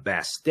comes from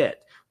Bastet,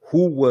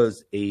 who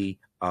was a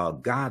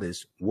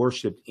goddess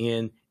worshipped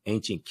in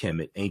ancient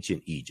Kemet,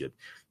 ancient Egypt.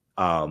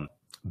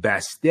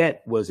 Bastet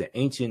was an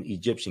ancient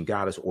Egyptian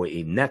goddess, or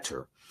a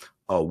neter,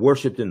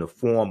 worshipped in the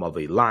form of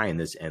a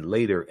lioness and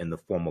later in the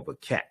form of a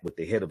cat, with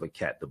the head of a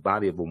cat, the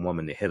body of a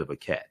woman, the head of a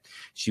cat.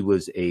 She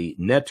was a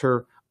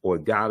neter, or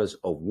goddess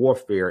of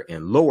warfare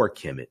in Lower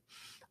Kemet.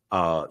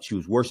 She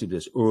was worshipped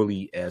as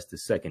early as the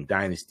Second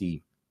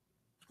Dynasty,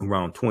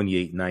 around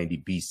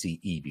 2890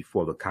 BCE,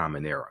 before the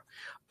Common Era.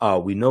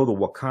 We know the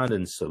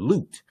Wakandan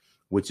salute,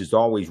 which is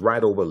always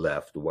right over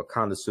left, the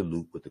Wakanda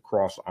salute with the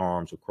crossed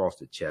arms across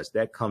the chest.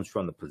 That comes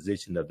from the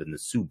position of the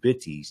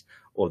Nasubites,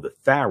 or the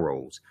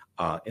pharaohs,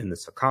 in the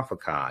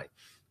sarcophagi,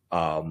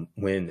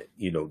 when,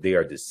 you know, they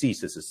are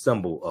deceased. It's a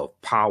symbol of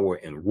power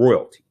and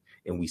royalty.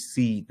 And we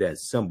see that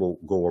symbol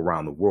go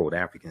around the world.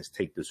 Africans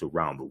take this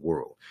around the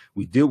world.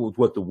 We deal with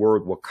what the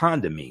word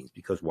Wakanda means,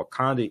 because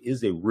Wakanda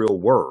is a real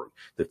word.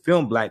 The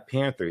film Black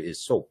Panther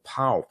is so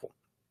powerful.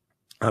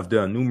 I've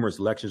done numerous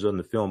lectures on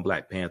the film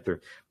Black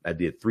Panther. I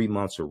did 3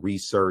 months of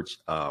research,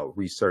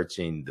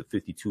 researching the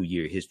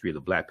 52-year history of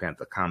the Black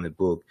Panther comic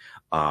book,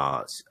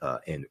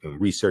 and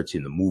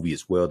researching the movie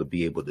as well, to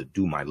be able to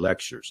do my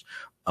lectures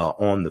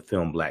on the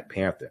film Black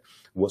Panther.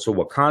 So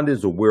Wakanda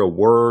is a real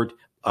word.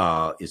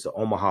 It's an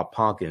Omaha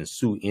Ponca and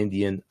Sioux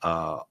Indian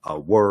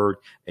word,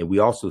 and we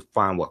also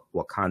find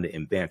Wakanda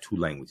in Bantu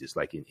languages,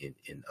 like in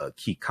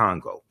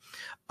Kikongo.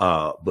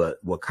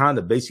 But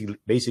Wakanda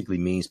basically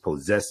means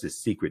possesses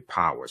secret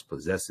powers,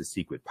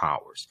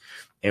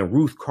 And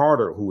Ruth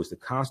Carter, who was the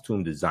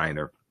costume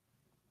designer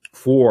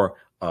for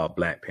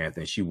Black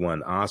Panther, and she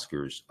won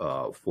Oscars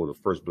for the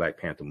first Black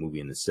Panther movie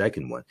and the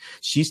second one.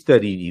 She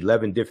studied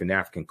 11 different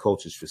African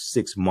cultures for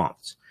 6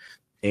 months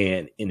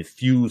and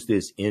infused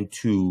this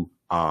into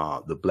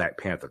the Black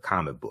Panther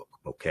comic book.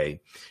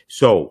 Okay,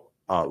 so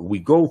we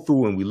go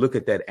through and we look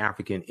at that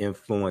African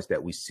influence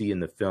that we see in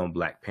the film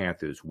Black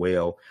Panther as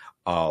well.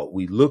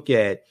 We look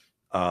at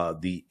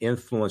the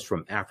influence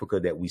from Africa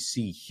that we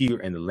see here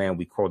in the land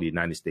we call the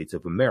United States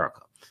of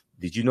America.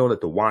 Did you know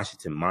that the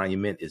Washington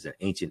Monument is an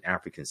ancient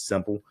African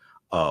symbol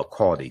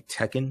called a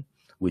Tekken,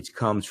 which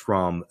comes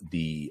from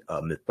the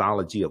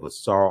mythology of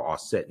Asar,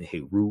 Aset, and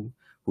Heru,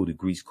 who the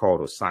Greeks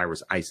called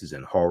Osiris, Isis,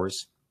 and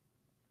Horus.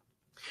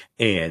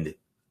 And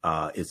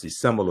it's a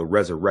symbol of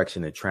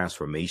resurrection and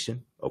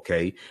transformation.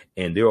 Okay.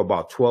 And there are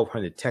about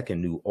 1,200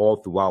 Tekkenu all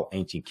throughout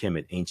ancient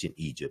Kemet, ancient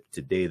Egypt.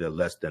 Today, there are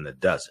less than a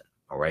dozen.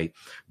 All right.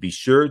 Be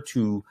sure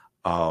to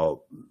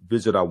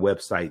visit our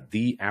website,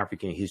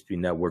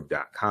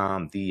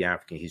 theafricanhistorynetwork.com,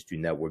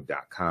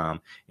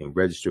 theafricanhistorynetwork.com, and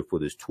register for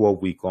this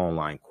 12-week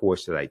online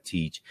course that I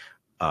teach,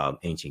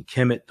 ancient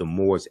Kemet, the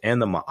Moors, and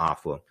the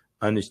Maafa,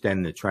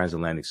 understanding the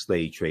transatlantic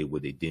slave trade,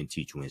 what they didn't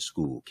teach you in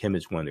school. Kemet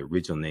is one of the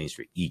original names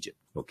for Egypt.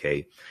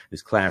 Okay.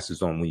 This class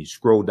is on, when you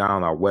scroll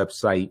down our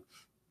website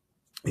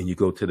and you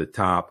go to the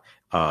top,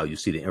 you'll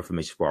see the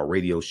information for our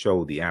radio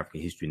show, the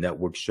African History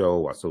Network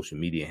show. Our social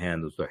media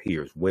handles are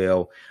here as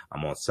well.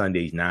 I'm on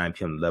Sundays, 9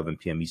 p.m. 11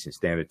 p.m. Eastern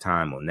Standard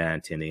Time, on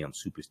 9:10 a.m.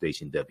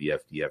 Superstation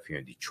WFDF here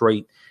in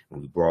Detroit. And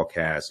we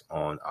broadcast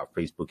on our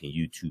Facebook and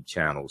YouTube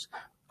channels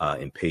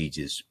and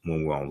pages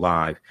when we're on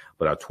live.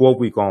 But our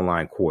 12-week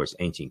online course,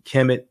 Ancient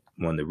Kemet,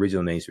 one of the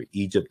original names for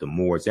Egypt, the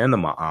Moors, and the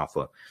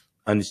Maafa,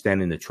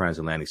 understanding the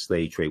transatlantic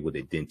slave trade, what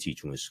they didn't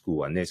teach you in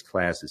school. Our next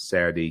class is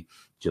Saturday,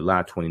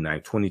 July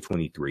 29,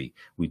 2023.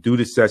 We do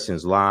the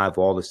sessions live.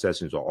 All the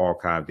sessions are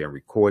archived and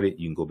recorded.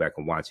 You can go back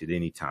and watch it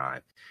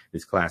anytime.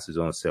 This class is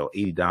on sale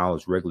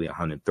 $80, regularly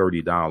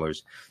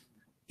 $130.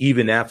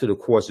 Even after the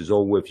course is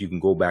over with, you can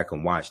go back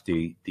and watch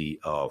the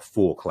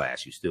full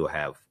class. You still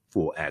have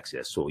full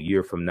access. So a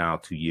year from now,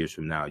 2 years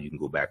from now, you can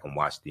go back and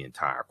watch the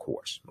entire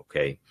course.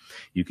 Okay.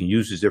 You can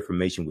use this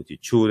information with your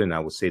children.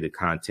 I would say the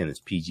content is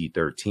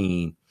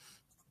PG-13.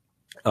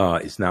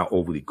 It's not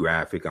overly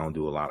graphic. I don't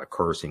do a lot of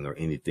cursing or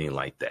anything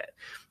like that.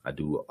 I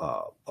do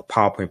a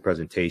PowerPoint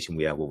presentation.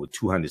 We have over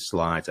 200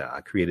 slides. I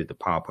created the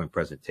PowerPoint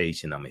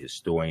presentation. I'm a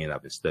historian.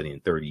 I've been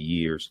studying 30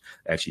 years,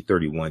 actually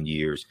 31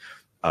 years.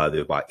 There are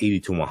about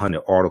 80 to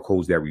 100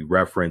 articles that we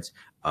reference,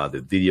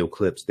 the video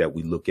clips that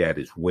we look at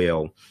as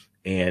well,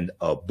 and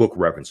book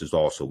references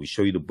also. We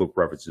show you the book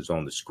references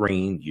on the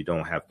screen. You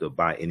don't have to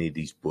buy any of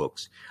these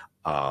books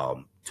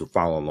to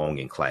follow along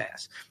in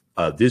class.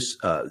 This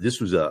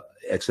was an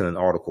excellent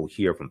article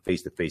here from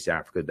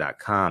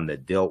face2faceafrica.com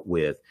that dealt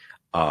with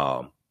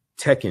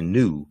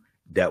Tekkenu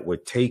that were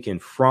taken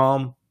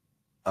from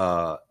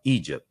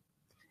Egypt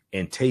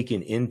and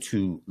taken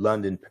into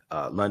London,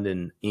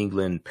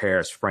 England,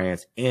 Paris,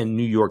 France, and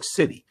New York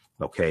City.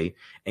 Okay.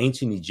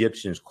 Ancient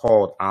Egyptians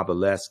called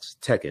obelisks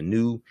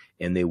Tekkenu,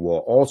 and they were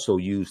also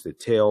used to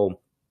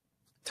tell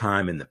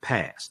time in the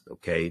past.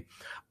 Okay.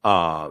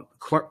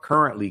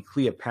 Currently,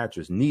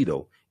 Cleopatra's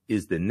Needle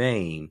is the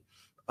name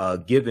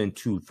given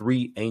to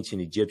 3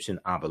 ancient Egyptian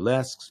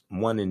obelisks,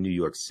 one in New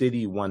York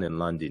City, one in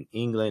London,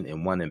 England,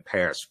 and one in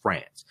Paris,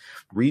 France.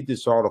 Read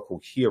this article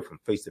here from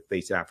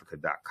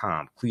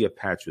face2faceafrica.com,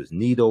 Cleopatra's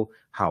Needle,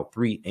 how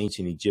 3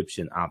 ancient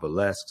Egyptian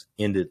obelisks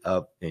ended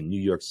up in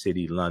New York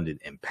City, London,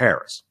 and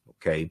Paris.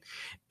 Okay.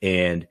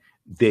 And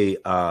they,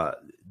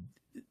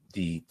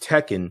 the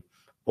Tekken,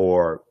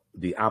 or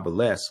the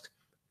obelisk,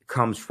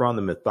 comes from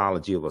the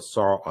mythology of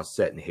Asar,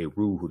 Aset, and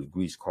Heru, who the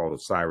Greeks called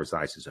Osiris,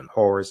 Isis, and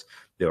Horus.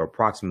 There are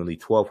approximately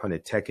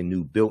 1,200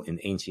 Tekhenu built in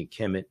ancient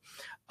Kemet,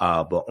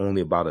 but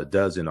only about a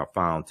dozen are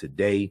found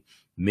today.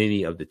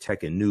 Many of the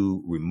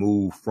Tekhenu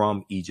removed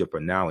from Egypt are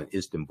now in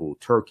Istanbul,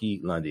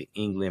 Turkey, London,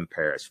 England,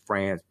 Paris,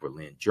 France,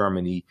 Berlin,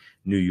 Germany,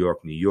 New York,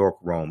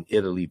 Rome,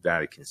 Italy,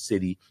 Vatican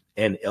City,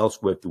 and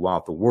elsewhere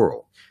throughout the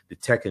world. The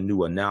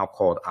Tekhenu are now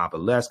called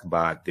obelisks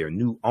by their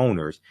new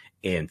owners,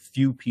 and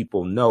few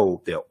people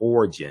know their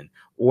origin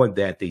or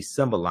that they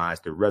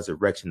symbolize the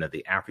resurrection of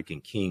the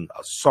African king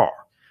Asar,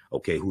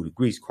 okay, who the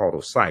Greeks called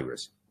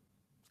Osiris.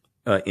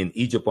 In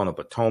Egypt on the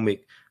Potomac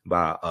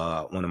by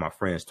one of my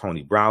friends,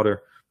 Tony Browder.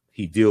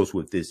 He deals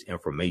with this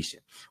information.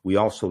 We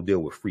also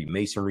deal with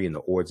Freemasonry and the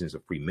origins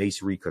of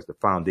Freemasonry, because the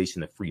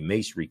foundation of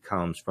Freemasonry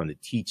comes from the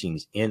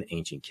teachings in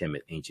ancient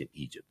Kemet, ancient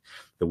Egypt.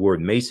 The word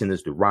Mason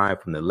is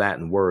derived from the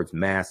Latin words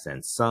mass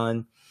and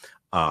sun.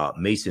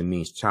 Mason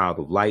means child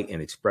of light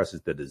and expresses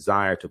the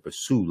desire to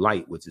pursue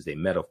light, which is a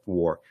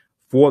metaphor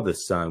for the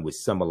sun, which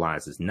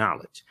symbolizes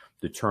knowledge.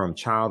 The term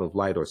child of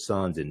light or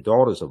sons and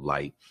daughters of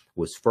light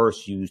was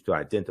first used to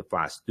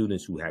identify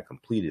students who had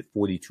completed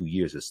 42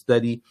 years of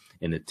study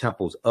in the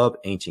temples of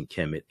ancient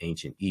Kemet,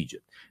 ancient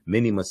Egypt.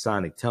 Many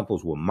Masonic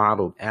temples were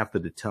modeled after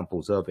the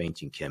temples of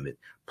ancient Kemet,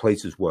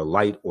 places where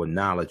light or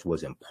knowledge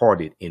was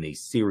imparted in a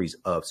series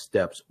of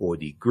steps or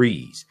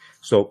degrees.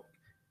 So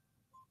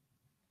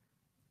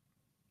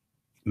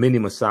many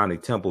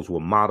Masonic temples were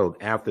modeled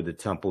after the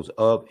temples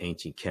of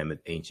ancient Kemet,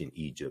 ancient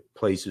Egypt,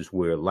 places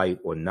where light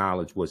or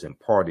knowledge was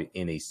imparted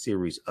in a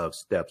series of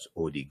steps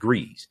or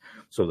degrees.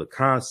 So the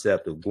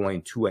concept of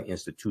going to an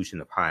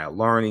institution of higher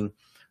learning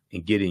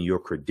and getting your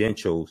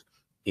credentials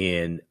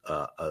in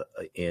a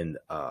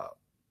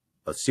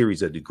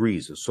series of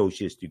degrees,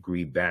 associate's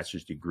degree,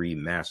 bachelor's degree,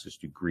 master's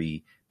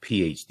degree,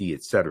 PhD,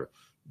 etc.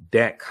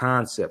 That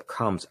concept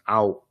comes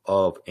out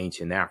of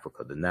ancient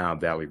Africa, the Nile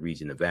Valley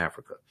region of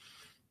Africa.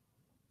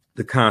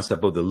 The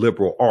concept of the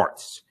liberal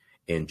arts,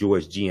 and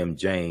George G.M.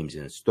 James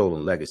in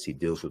Stolen Legacy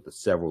deals with the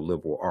several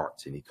liberal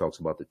arts, and he talks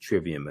about the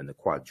trivium and the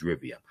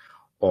quadrivium,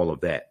 all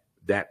of that.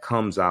 That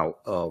comes out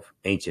of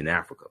ancient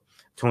Africa.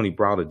 Tony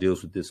Browder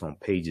deals with this on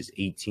pages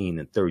 18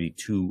 and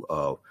 32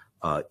 of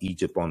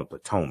Egypt on the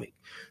Potomac.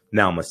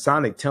 Now,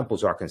 Masonic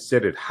temples are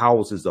considered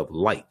houses of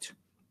light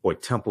or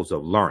temples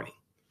of learning.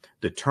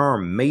 The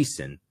term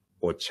Mason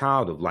or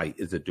child of light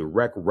is a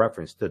direct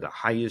reference to the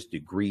highest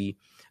degree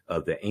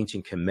of the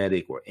ancient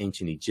Kemetic or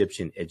ancient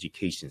Egyptian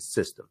education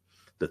system.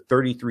 The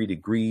 33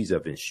 degrees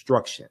of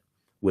instruction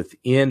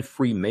within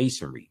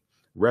Freemasonry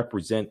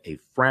represent a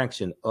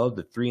fraction of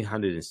the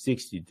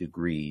 360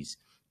 degrees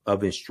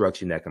of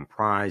instruction that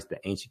comprise the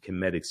ancient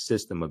Kemetic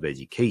system of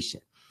education.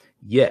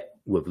 Yet,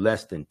 with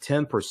less than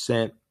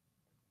 10%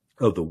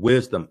 of the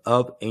wisdom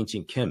of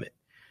ancient Kemet,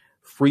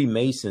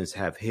 Freemasons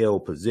have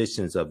held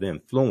positions of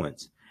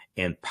influence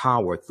and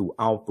power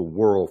throughout the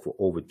world for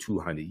over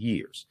 200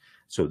 years.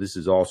 So this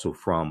is also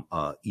from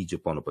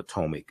Egypt on the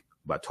Potomac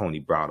by Tony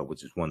Browder,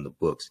 which is one of the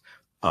books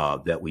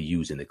that we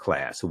use in the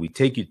class. So we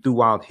take you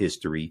throughout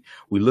history.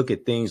 We look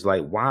at things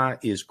like, why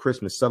is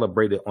Christmas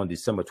celebrated on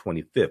December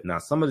 25th? Now,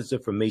 some of this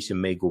information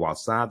may go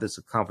outside the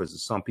circumference of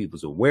some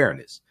people's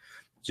awareness.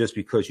 Just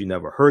because you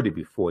never heard it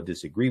before,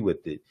 disagree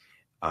with it,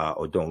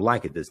 or don't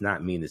like it, does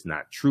not mean it's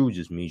not true. It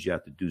just means you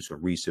have to do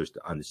some research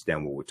to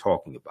understand what we're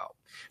talking about.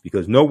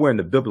 Because nowhere in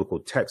the biblical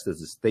text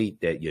does it state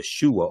that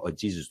Yeshua or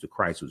Jesus the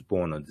Christ was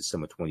born on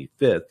December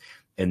 25th.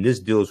 And this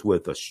deals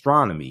with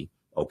astronomy,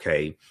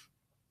 okay,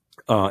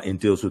 and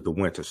deals with the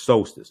winter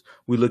solstice.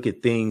 We look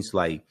at things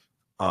like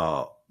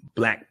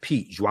Black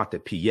Pete, Joie de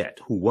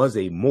Piet, who was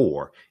a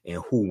Moor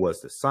and who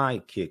was the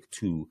sidekick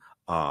to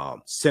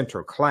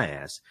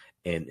Sinterklaas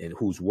and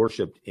who's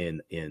worshipped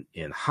in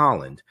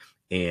Holland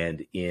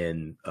and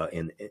in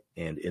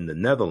the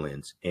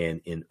Netherlands. And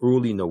in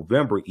early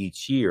November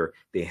each year,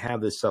 they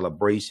have this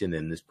celebration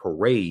and this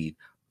parade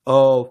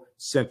of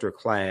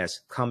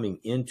Sinterklaas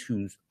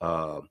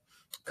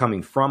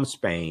coming from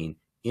Spain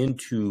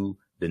into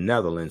the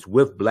Netherlands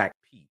with Black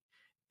Pete.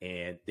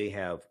 And they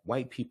have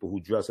white people who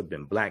dress up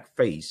in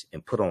blackface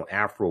and put on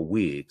Afro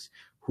wigs,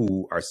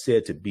 who are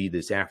said to be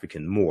this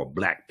African Moor,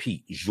 Black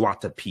Pete, Joie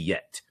de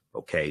Piet.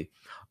 Okay.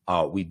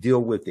 We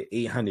deal with the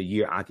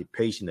 800-year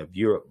occupation of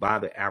Europe by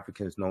the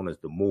Africans known as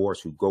the Moors,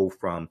 who go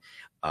from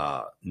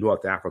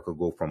North Africa,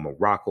 go from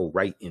Morocco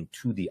right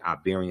into the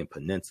Iberian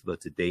Peninsula,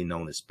 today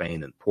known as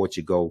Spain and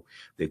Portugal.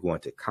 They're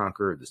going to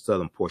conquer the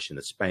southern portion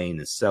of Spain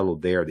and settle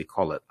there. They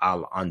call it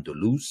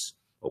Al-Andalus,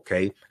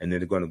 okay? And then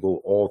they're going to go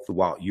all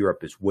throughout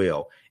Europe as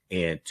well,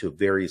 and to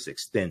various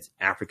extents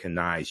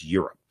Africanize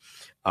Europe.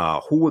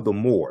 Who were the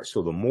Moors?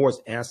 So the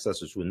Moors'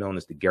 ancestors were known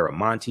as the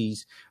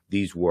Garamantes.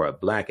 These were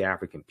Black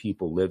African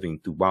people living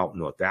throughout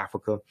North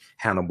Africa.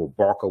 Hannibal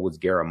Barca was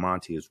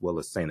Garamantes, as well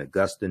as St.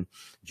 Augustine.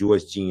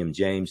 George G.M.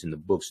 James in the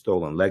book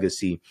Stolen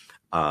Legacy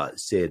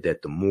said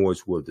that the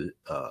Moors were the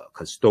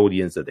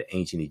custodians of the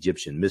ancient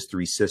Egyptian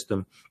mystery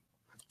system.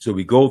 So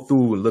we go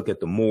through and look at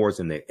the Moors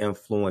and their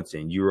influence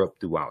in Europe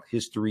throughout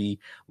history.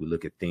 We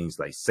look at things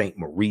like Saint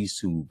Maurice,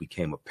 who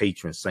became a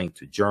patron saint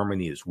to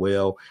Germany as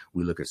well.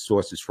 We look at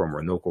sources from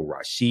Ranoko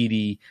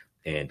Rashidi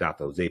and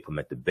Dr. Jose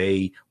Pimenta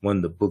Bay. One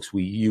of the books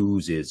we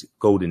use is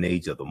Golden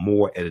Age of the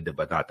Moor, edited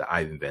by Dr.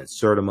 Ivan van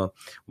Sertima.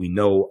 We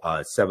know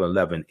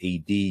 711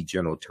 AD,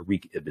 General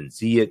Tariq ibn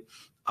Ziyad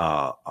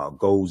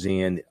goes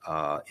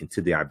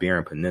into the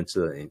Iberian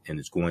Peninsula and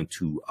is going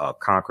to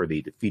conquer.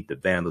 They defeat the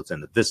Vandals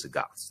and the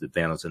Visigoths,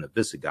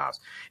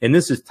 And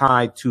this is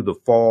tied to the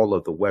fall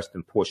of the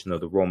western portion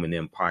of the Roman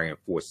Empire in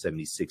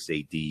 476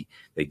 AD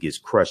that gets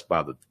crushed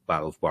by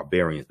those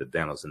barbarians, the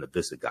Vandals and the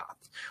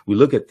Visigoths. We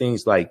look at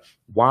things like,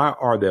 why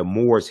are there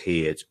Moors'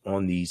 heads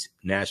on these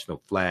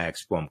national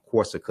flags from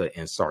Corsica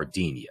and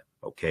Sardinia?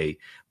 Okay,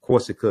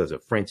 Corsica is a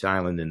French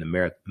island in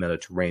the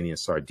Mediterranean.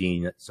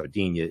 Sardinia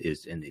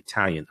is an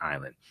Italian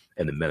island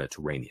in the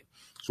Mediterranean.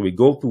 So we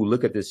go through,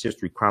 look at this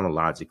history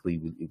chronologically.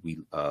 We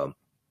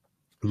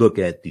look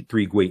at the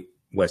three great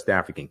West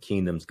African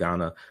kingdoms,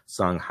 Ghana,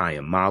 Songhai,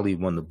 and Mali.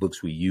 One of the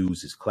books we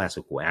use is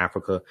Classical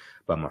Africa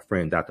by my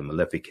friend Dr.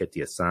 Malefi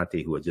Keti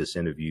Asante, who I just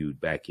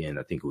interviewed back in,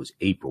 I think it was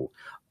April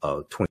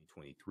of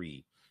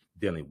 2023,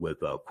 dealing with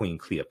Queen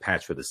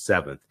Cleopatra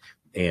VII.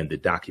 And the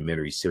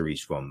documentary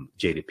series from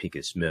Jada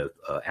Pinkett Smith,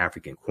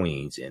 African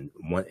Queens, and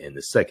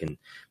the second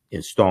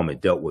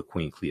installment dealt with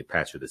Queen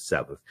Cleopatra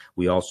VII.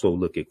 We also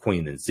look at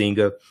Queen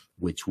Nzinga,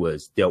 which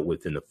was dealt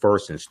with in the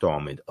first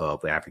installment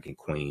of African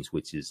Queens,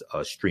 which is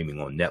streaming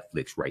on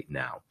Netflix right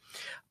now.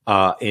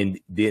 And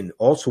then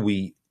also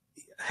we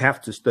have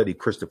to study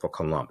Christopher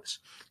Columbus.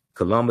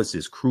 Columbus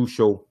is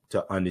crucial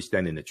to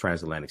understanding the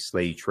transatlantic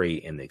slave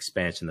trade and the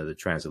expansion of the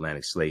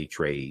transatlantic slave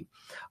trade.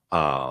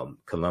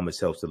 Columbus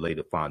helps to lay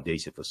the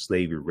foundation for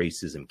slavery,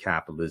 racism,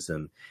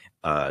 capitalism,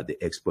 the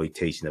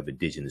exploitation of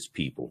indigenous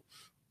people.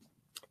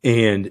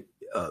 And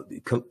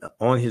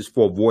on his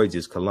 4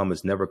 voyages,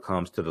 Columbus never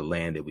comes to the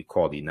land that we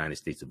call the United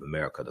States of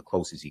America. The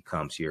closest he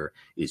comes here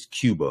is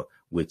Cuba,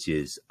 which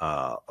is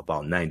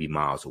about 90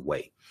 miles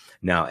away.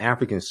 Now,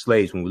 African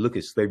slaves, when we look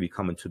at slavery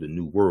coming to the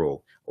New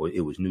World, or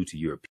it was new to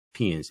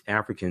Europeans,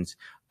 Africans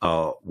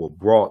were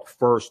brought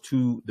first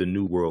to the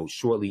New World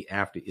shortly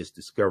after its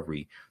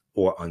discovery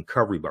or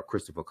uncovery by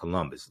Christopher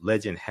Columbus.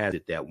 Legend has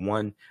it that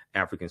one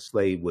African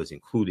slave was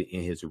included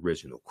in his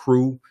original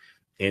crew,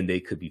 and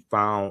they could be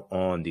found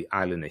on the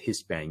island of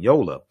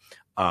Hispaniola,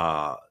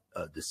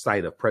 the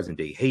site of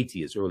present-day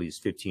Haiti, as early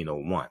as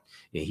 1501.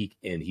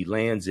 And he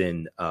lands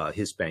in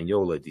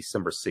Hispaniola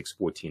December 6,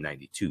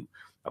 1492.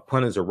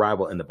 Upon his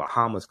arrival in the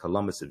Bahamas,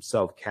 Columbus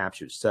himself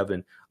captured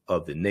 7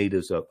 of the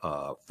natives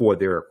for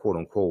their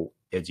quote-unquote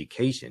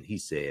education, he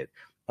said,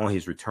 on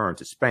his return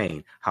to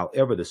Spain.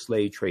 However, the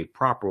slave trade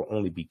proper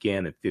only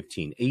began in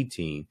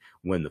 1518,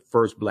 when the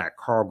first black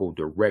cargo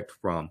direct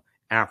from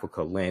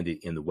Africa landed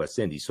in the West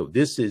Indies. So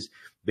this is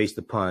based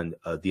upon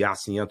the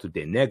Asiento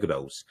de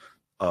Negros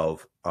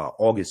of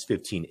August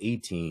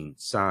 1518,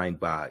 signed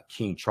by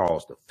King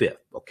Charles V,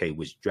 okay,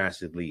 which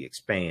drastically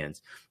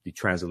expands the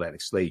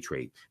transatlantic slave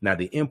trade. Now,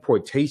 the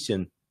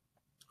importation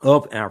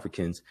of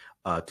Africans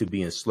to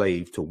be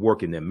enslaved to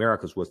work in the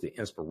Americas was the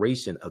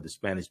inspiration of the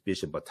Spanish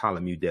Bishop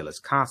Bartolomeu de las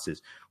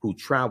Casas, who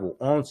traveled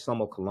on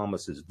some of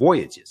Columbus's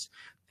voyages,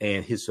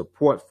 and his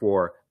support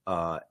for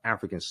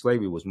African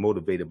slavery was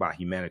motivated by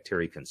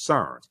humanitarian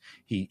concerns.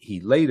 He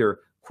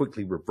later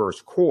quickly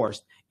reversed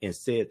course and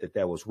said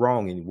that was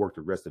wrong, and he worked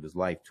the rest of his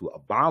life to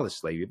abolish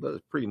slavery, but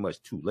it's pretty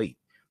much too late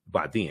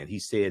by then. He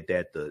said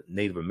that the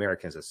Native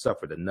Americans had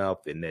suffered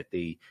enough and that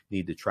they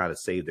need to try to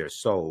save their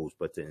souls,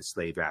 but to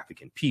enslave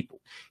African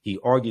people. He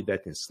argued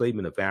that the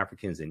enslavement of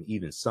Africans and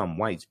even some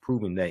whites,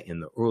 proving that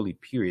in the early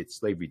period,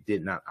 slavery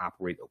did not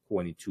operate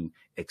according to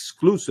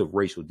exclusive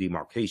racial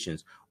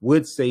demarcations,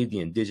 would save the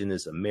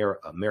indigenous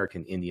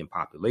American Indian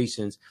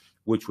populations,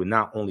 which were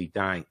not only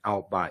dying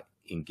out but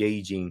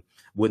engaging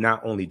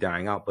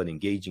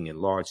in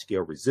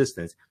large-scale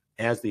resistance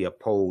as they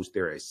opposed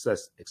their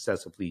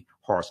excessively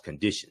harsh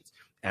conditions.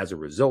 As a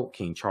result,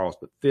 King Charles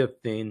V,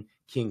 then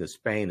King of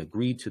Spain,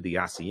 agreed to the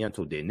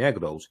Asiento de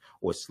Negros,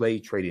 or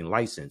slave trading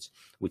license,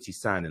 which he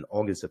signed in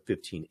August of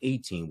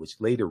 1518, which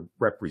later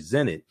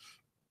represented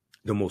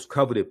the most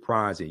coveted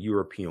prize in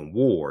European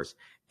wars,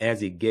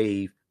 as it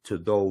gave to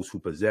those who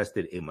possessed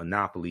it a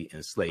monopoly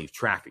in slave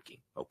trafficking.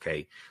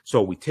 Okay,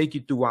 so we take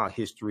you throughout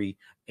history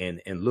and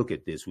look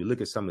at this. We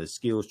look at some of the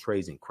skills,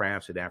 trades, and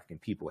crafts that African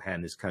people had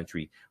in this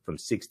country from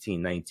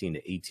 1619 to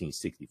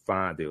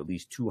 1865. There are at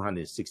least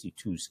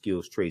 262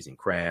 skills, trades, and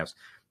crafts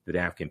that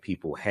African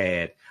people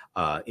had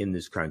in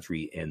this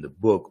country. And the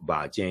book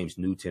by James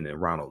Newton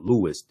and Ronald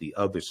Lewis, The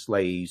Other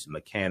Slaves,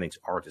 Mechanics,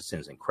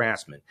 Artisans, and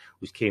Craftsmen,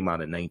 which came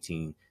out in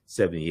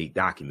 1978,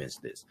 documents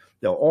this.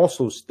 There are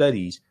also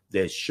studies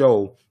that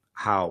show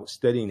how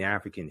studying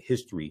African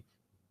history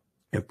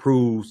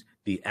improves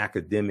the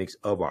academics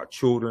of our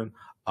children.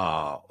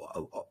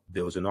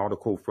 There was an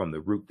article from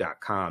the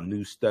root.com,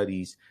 new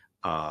studies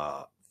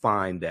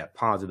find that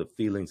positive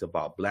feelings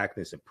about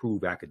Blackness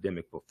improve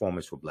academic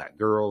performance for Black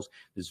girls.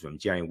 This is from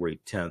January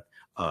 10th,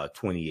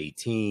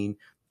 2018.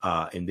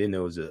 And then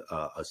there was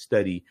a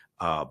study,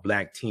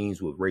 Black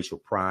teens with racial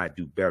pride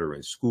do better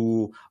in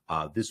school.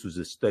 This was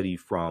a study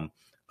from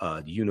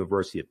the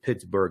University of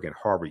Pittsburgh and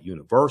Harvard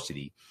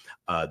University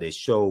that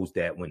shows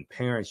that when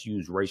parents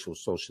use racial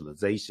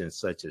socialization,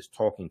 such as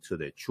talking to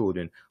their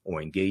children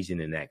or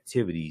engaging in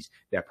activities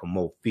that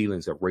promote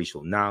feelings of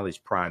racial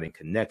knowledge, pride, and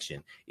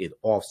connection, it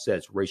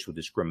offsets racial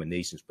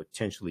discrimination's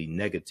potentially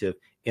negative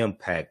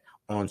impact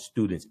on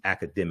students'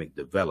 academic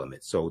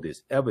development. So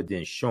there's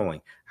evidence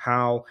showing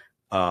how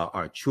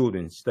our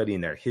children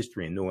studying their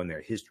history and knowing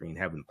their history and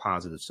having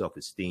positive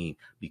self-esteem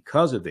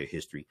because of their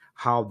history,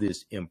 how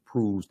this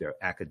improves their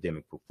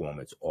academic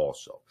performance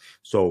also.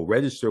 So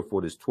register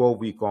for this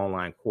 12-week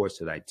online course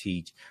that I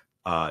teach.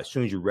 As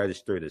soon as you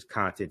register, there's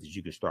content that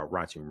you can start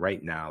watching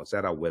right now. It's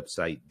at our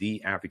website,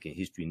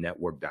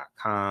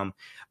 theafricanhistorynetwork.com.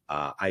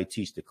 I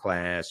teach the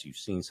class. You've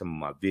seen some of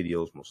my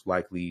videos, most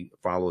likely.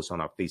 Follow us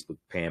on our Facebook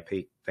fan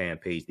page,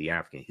 The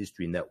African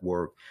History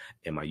Network,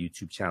 and my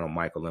YouTube channel,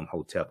 Michael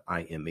Imhotep,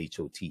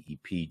 Imhotep.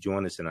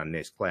 Join us in our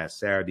next class,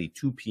 Saturday,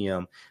 2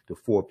 p.m. to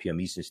 4 p.m.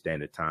 Eastern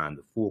Standard Time.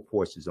 The full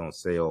course is on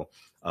sale,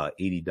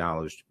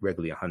 $80,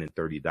 regularly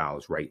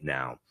 $130 right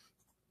now.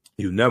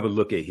 You never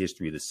look at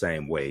history the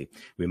same way.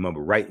 Remember,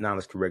 right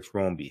knowledge corrects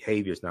wrong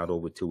behavior. It's not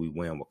over till we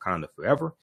win. Wakanda forever.